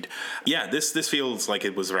nice read. Yeah, this feels like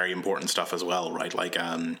it was very important stuff as well, right? Like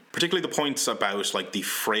particularly the points about like the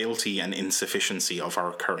frailty and insufficiency of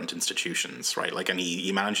our current institutions, right? Like, and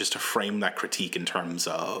he manages to frame that critique in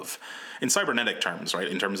cybernetic terms, right?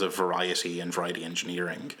 In terms of variety and variety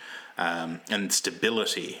engineering, and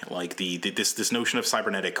stability, like this notion of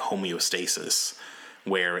cybernetic homeostasis,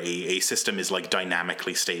 where a system is like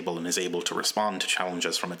dynamically stable and is able to respond to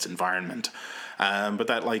challenges from its environment. But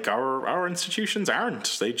that like our institutions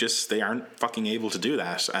aren't. They aren't fucking able to do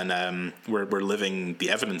that, and we're living the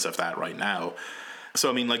evidence of that right now. So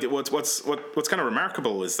I mean, like what's kind of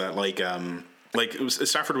remarkable is that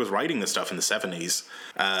Stafford was writing this stuff in the 70s,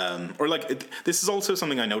 this is also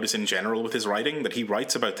something I notice in general with his writing, that he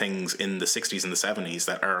writes about things in the 60s and the 70s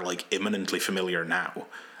that are like imminently familiar now,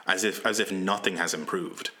 as if nothing has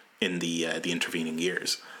improved in the intervening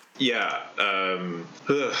years. Yeah,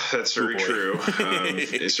 that's very true.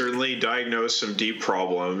 It certainly diagnosed some deep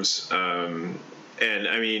problems. And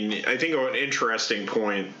I mean, I think an interesting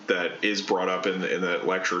point that is brought up in that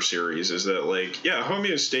lecture series is that, like, yeah,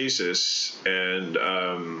 homeostasis and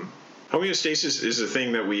homeostasis is a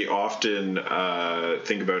thing that we often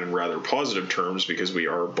think about in rather positive terms because we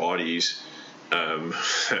are bodies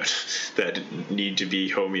that need to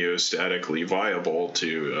be homeostatically viable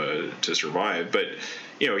to survive. But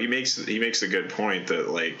you know, he makes a good point that,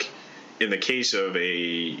 like, in the case of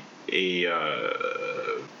a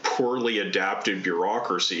poorly adapted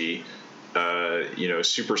bureaucracy,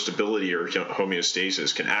 superstability or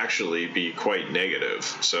homeostasis can actually be quite negative.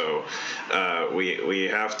 So we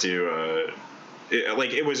have to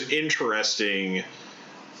it was interesting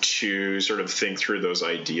to sort of think through those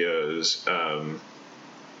ideas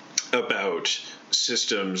about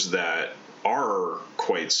systems that are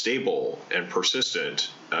quite stable and persistent,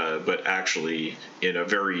 but actually in a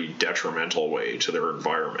very detrimental way to their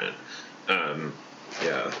environment.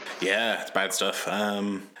 Yeah, it's bad stuff.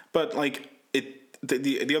 But like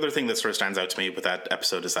the other thing that sort of stands out to me with that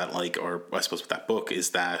episode is that, like, or I suppose with that book,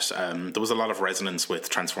 is that there was a lot of resonance with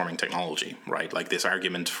transforming technology, right? Like this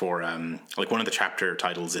argument for like one of the chapter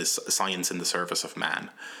titles is "Science in the Service of Man,"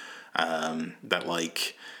 that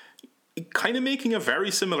like kind of making a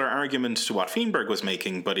very similar argument to what Feinberg was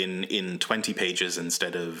making, but in 20 pages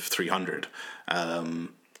instead of 300.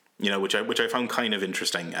 Which I found kind of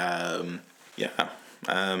interesting.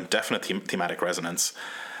 Definite thematic resonance.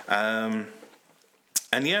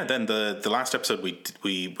 And yeah, then the last episode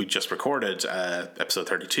we just recorded, episode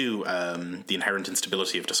 32, the inherent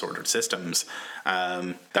instability of disordered systems.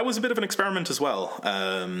 That was a bit of an experiment as well.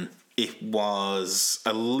 It was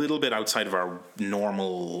a little bit outside of our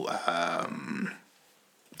normal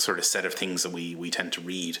sort of set of things that we tend to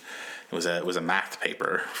read. It was a math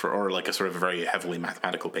paper or like a sort of a very heavily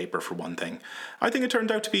mathematical paper for one thing. I think it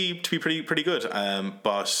turned out to be pretty good.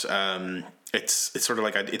 But it's sort of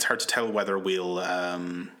like it's hard to tell whether we'll I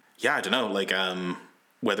don't know, like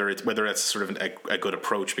whether it's sort of a good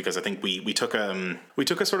approach, because I think we took a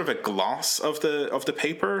sort of a gloss of the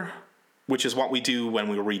paper, which is what we do when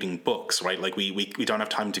we were reading books, right? Like we don't have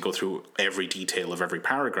time to go through every detail of every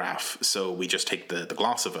paragraph, so we just take the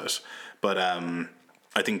gloss of it. But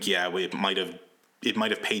I think it might have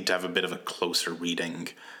paid to have a bit of a closer reading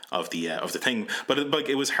of the thing, but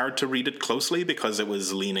it was hard to read it closely because it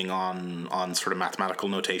was leaning on sort of mathematical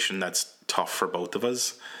notation that's tough for both of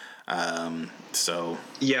us. I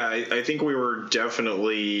think we were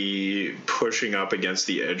definitely pushing up against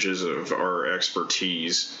the edges of our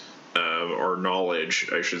expertise, our knowledge,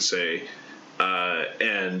 I should say,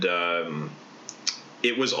 and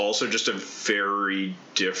it was also just a very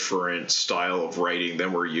different style of writing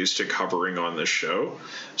than we're used to covering on the show.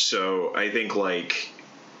 So I think, like,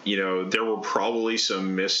 there were probably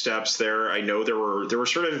some missteps there. I know there were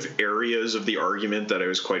sort of areas of the argument that I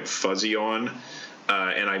was quite fuzzy on,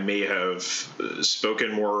 and I may have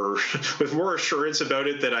spoken more with more assurance about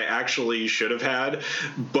it than I actually should have had.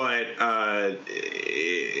 But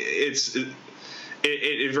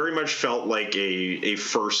it very much felt like a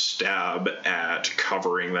first stab at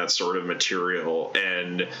covering that sort of material,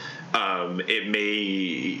 and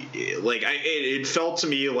it felt to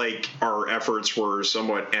me like our efforts were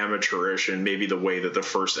somewhat amateurish in maybe the way that the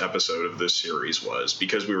first episode of this series was,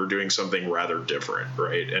 because we were doing something rather different,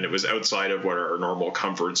 right? And it was outside of what our normal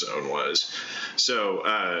comfort zone was. So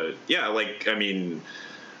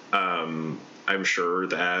I'm sure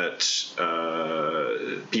that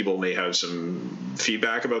people may have some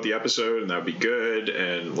feedback about the episode, and that'd be good.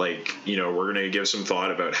 And we're going to give some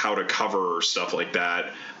thought about how to cover stuff like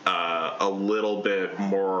that a little bit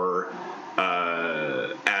more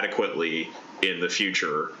adequately in the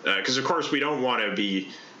future. Because of course we don't want to be,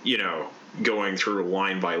 going through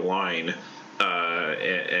line by line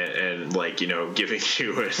and giving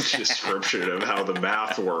you a description of how the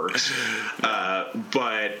math works,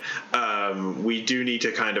 but we do need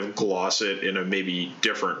to kind of gloss it in a maybe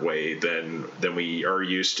different way than we are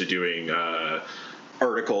used to doing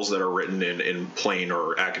articles that are written in plain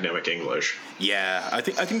or academic English. Yeah, I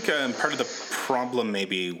think part of the problem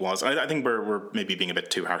maybe was I think we're maybe being a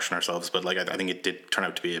bit too harsh on ourselves, but I think it did turn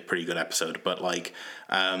out to be a pretty good episode. But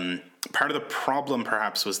part of the problem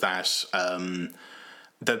perhaps was that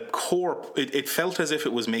the core it felt as if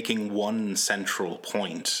it was making one central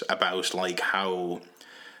point about how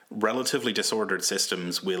relatively disordered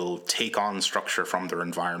systems will take on structure from their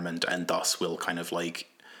environment and thus will kind of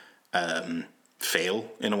fail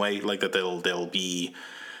in a way, that they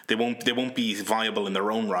won't be viable in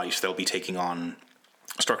their own right. They'll be taking on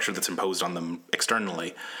structure that's imposed on them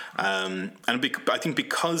externally, and I think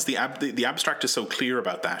because the abstract is so clear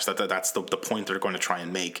about that's the point they're going to try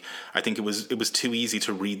and make. I think it was too easy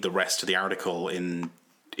to read the rest of the article in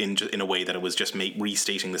a way that it was just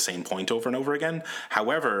restating the same point over and over again.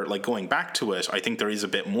 However, going back to it, I think there is a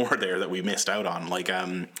bit more there that we missed out on,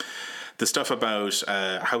 the stuff about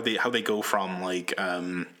how they go from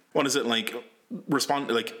what is it,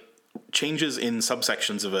 changes in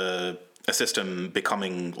subsections of a system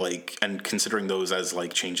becoming and considering those as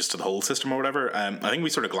changes to the whole system or whatever. I think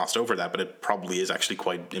we sort of glossed over that, but it probably is actually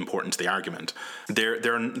quite important to the argument.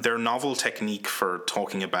 Their novel technique for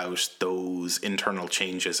talking about those internal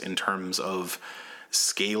changes in terms of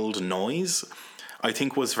scaled noise, I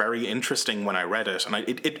think was very interesting when I read it. And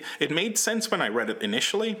it made sense when I read it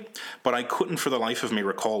initially, but I couldn't for the life of me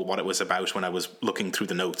recall what it was about when I was looking through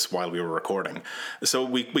the notes while we were recording. So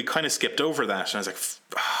we kind of skipped over that, and I was like,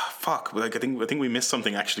 fuck, like I think we missed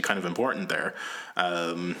something actually kind of important there.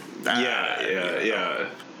 Yeah,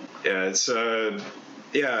 it's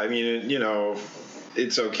I mean, you know,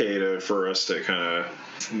 it's okay for us to kind of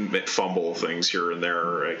fumble things here and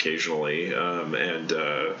there occasionally, and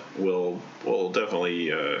we'll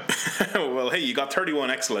definitely well, hey, you got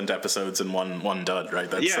 31 excellent episodes and one dud,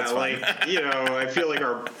 right? That's fine. Like, you know, I feel like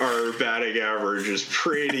our batting average is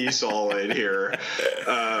pretty solid here.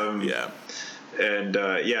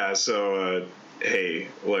 So hey,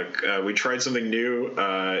 look, we tried something new.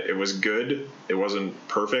 It was good. It wasn't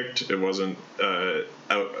perfect. It wasn't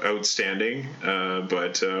outstanding.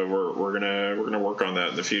 But we're gonna work on that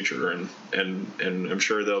in the future, and I'm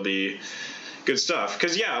sure there'll be good stuff.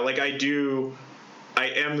 Because like I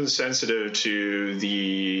am sensitive to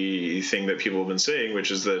the thing that people have been saying,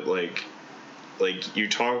 which is that like you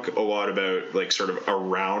talk a lot about like sort of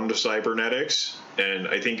around cybernetics, and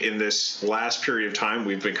I think in this last period of time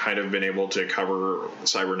we've been able to cover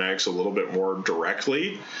cybernetics a little bit more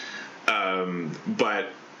directly, but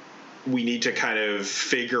we need to kind of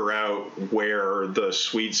figure out where the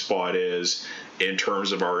sweet spot is in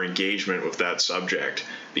terms of our engagement with that subject,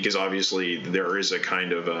 because obviously there is a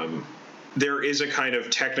kind of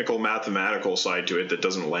technical mathematical side to it that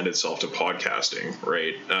doesn't lend itself to podcasting,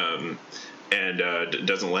 right? And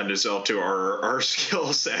doesn't lend itself to our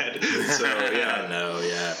skill set. So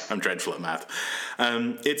I'm dreadful at math.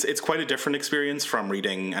 It's quite a different experience from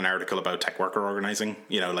reading an article about tech worker organizing.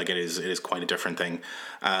 You know, like it is quite a different thing.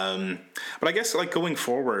 But I guess like going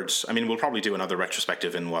forward, I mean, we'll probably do another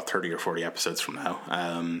retrospective in 30 or 40 episodes from now.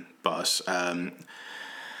 But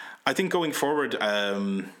I think going forward,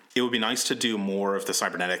 it would be nice to do more of the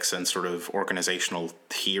cybernetics and sort of organizational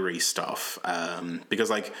theory stuff, because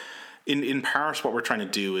like. In part, what we're trying to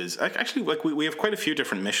do is actually like we have quite a few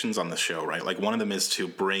different missions on this show, right? Like one of them is to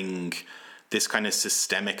bring this kind of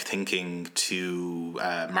systemic thinking to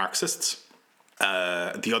Marxists.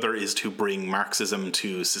 The other is to bring Marxism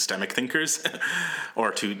to systemic thinkers,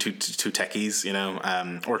 or to techies, you know,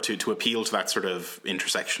 or to appeal to that sort of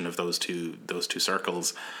intersection of those two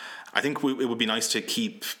circles. I think it would be nice to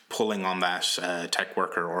keep pulling on that tech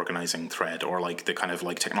worker organizing thread, or like the kind of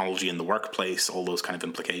like technology in the workplace, all those kind of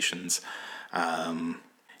implications. I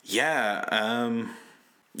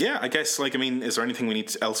guess like, I mean, is there anything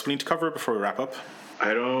else we need to cover before we wrap up?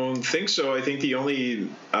 I don't think so. I think the only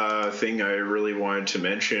thing I really wanted to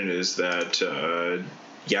mention is that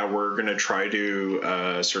we're going to try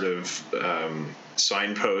to sort of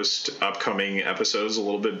signpost upcoming episodes a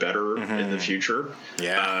little bit better in the future.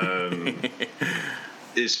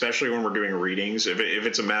 Especially when we're doing readings. If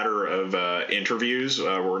it's a matter of interviews,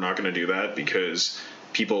 we're not going to do that because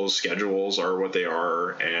people's schedules are what they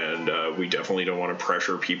are, and we definitely don't want to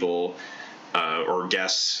pressure people or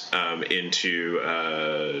guests into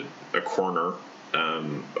a corner.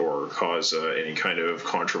 Or cause any kind of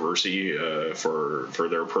controversy for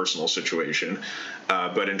their personal situation.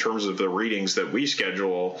 But in terms of the readings that we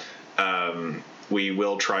schedule, we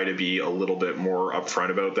will try to be a little bit more upfront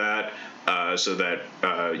about that, so that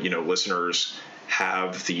listeners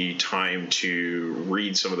have the time to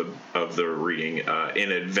read some of the reading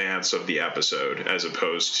in advance of the episode, as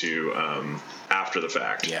opposed to after the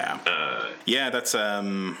fact. That's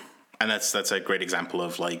and that's a great example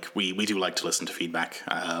of like we do like to listen to feedback,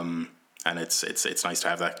 and it's nice to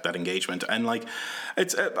have that engagement, and like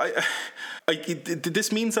it's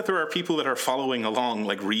this means that there are people that are following along,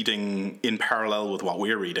 like reading in parallel with what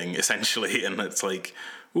we're reading essentially, and it's like,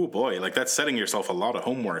 oh boy, like that's setting yourself a lot of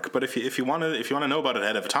homework. But if you want to know about it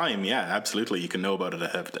ahead of time, yeah, absolutely, you can know about it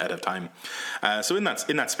ahead of time. So in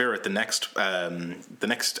that spirit, the next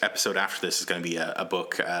episode after this is going to be a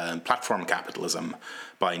book, Platform Capitalism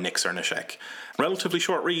by Nick Cernishek. Relatively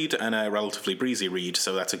short read and a relatively breezy read,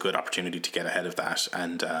 so that's a good opportunity to get ahead of that.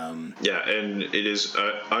 And and it is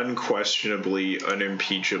unquestionably,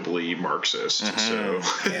 unimpeachably Marxist. So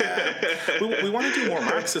we want to do more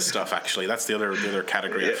Marxist stuff. Actually, that's the other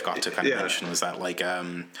category I forgot to kind of mention, was that like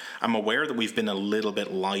I'm aware that we've been a little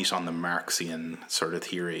bit light on the Marxian sort of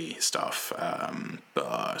theory stuff,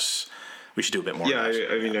 but we should do a bit more.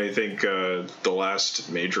 I mean, I think the last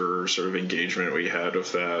major sort of engagement we had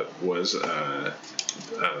with that was the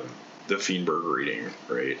Feenberg reading,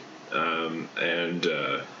 right?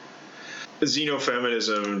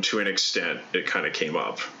 xenofeminism, to an extent, it kind of came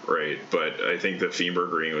up, right? But I think the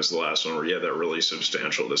Feinberg reading was the last one where you had that really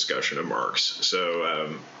substantial discussion of Marx.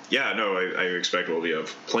 So, I expect we'll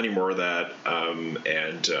have plenty more of that,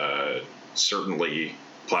 and certainly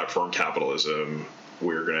platform capitalism.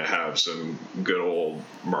 We're going to have some good old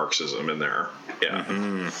Marxism in there. Yeah.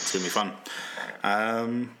 Mm-hmm. It's going to be fun.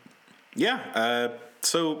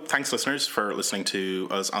 So thanks, listeners, for listening to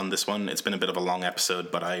us on this one. It's been a bit of a long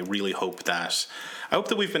episode, but I really hope that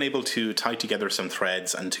we've been able to tie together some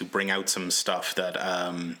threads and to bring out some stuff that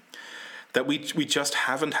that we just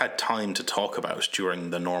haven't had time to talk about during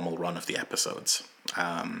the normal run of the episodes.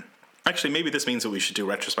 Actually, maybe this means that we should do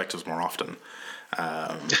retrospectives more often.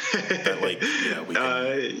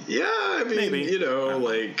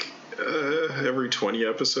 Every 20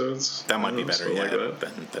 episodes. That might be better,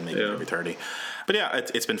 than maybe every 30. But yeah,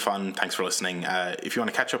 it's been fun. Thanks for listening. If you want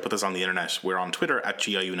to catch up with us on the internet, we're on Twitter at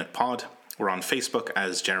GIUnitPod. We're on Facebook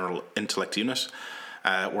as General Intellect Unit.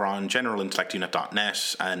 We're on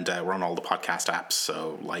generalintellectunit.net, and we're on all the podcast apps,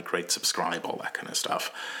 so like, rate, subscribe, all that kind of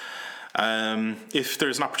stuff. If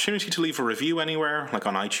there's an opportunity to leave a review anywhere, like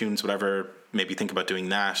on iTunes, whatever, maybe think about doing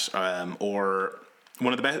that. Or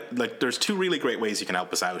one of the best, there's two really great ways you can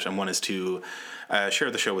help us out, and one is to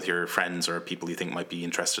share the show with your friends or people you think might be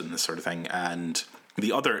interested in this sort of thing, and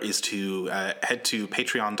the other is to head to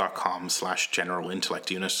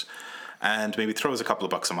patreon.com/generalintellectunit and maybe throw us a couple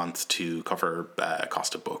of bucks a month to cover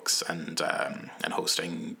cost of books and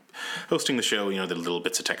hosting the show, the little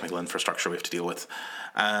bits of technical infrastructure we have to deal with.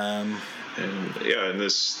 In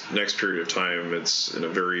this next period of time, it's in a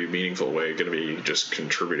very meaningful way going to be just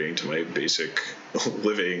contributing to my basic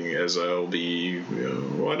living, as I'll be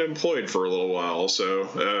unemployed for a little while.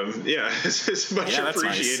 So it's much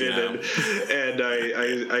appreciated, nice, and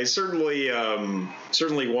I certainly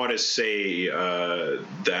want to say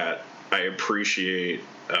that I appreciate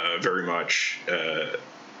very much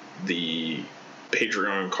the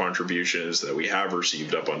Patreon contributions that we have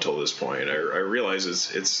received up until this point. I realize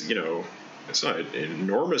it's not an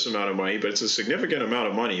enormous amount of money, but it's a significant amount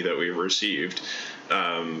of money that we've received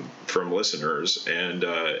from listeners, and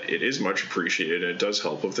it is much appreciated, and it does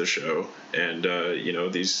help with the show. And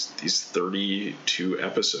these 32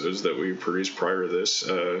 episodes that we produced prior to this,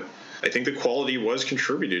 I think the quality was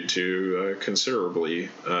contributed to considerably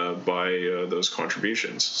by those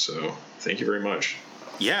contributions. So thank you very much.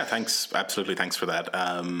 Yeah, thanks. Absolutely, thanks for that.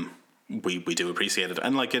 We do appreciate it,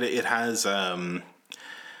 and it has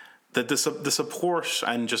the support,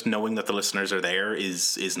 and just knowing that the listeners are there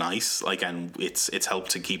is nice. And it's helped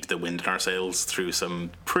to keep the wind in our sails through some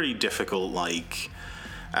pretty difficult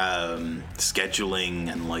scheduling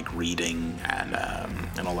and reading and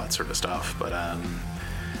all that sort of stuff. But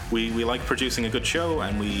we like producing a good show,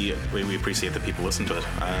 and we appreciate that people listen to it.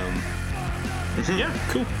 Yeah,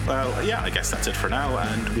 cool. Well, I guess that's it for now,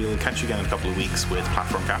 and we'll catch you again in a couple of weeks with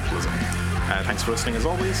Platform Capitalism. Thanks for listening as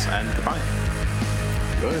always, and goodbye.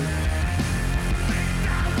 Bye.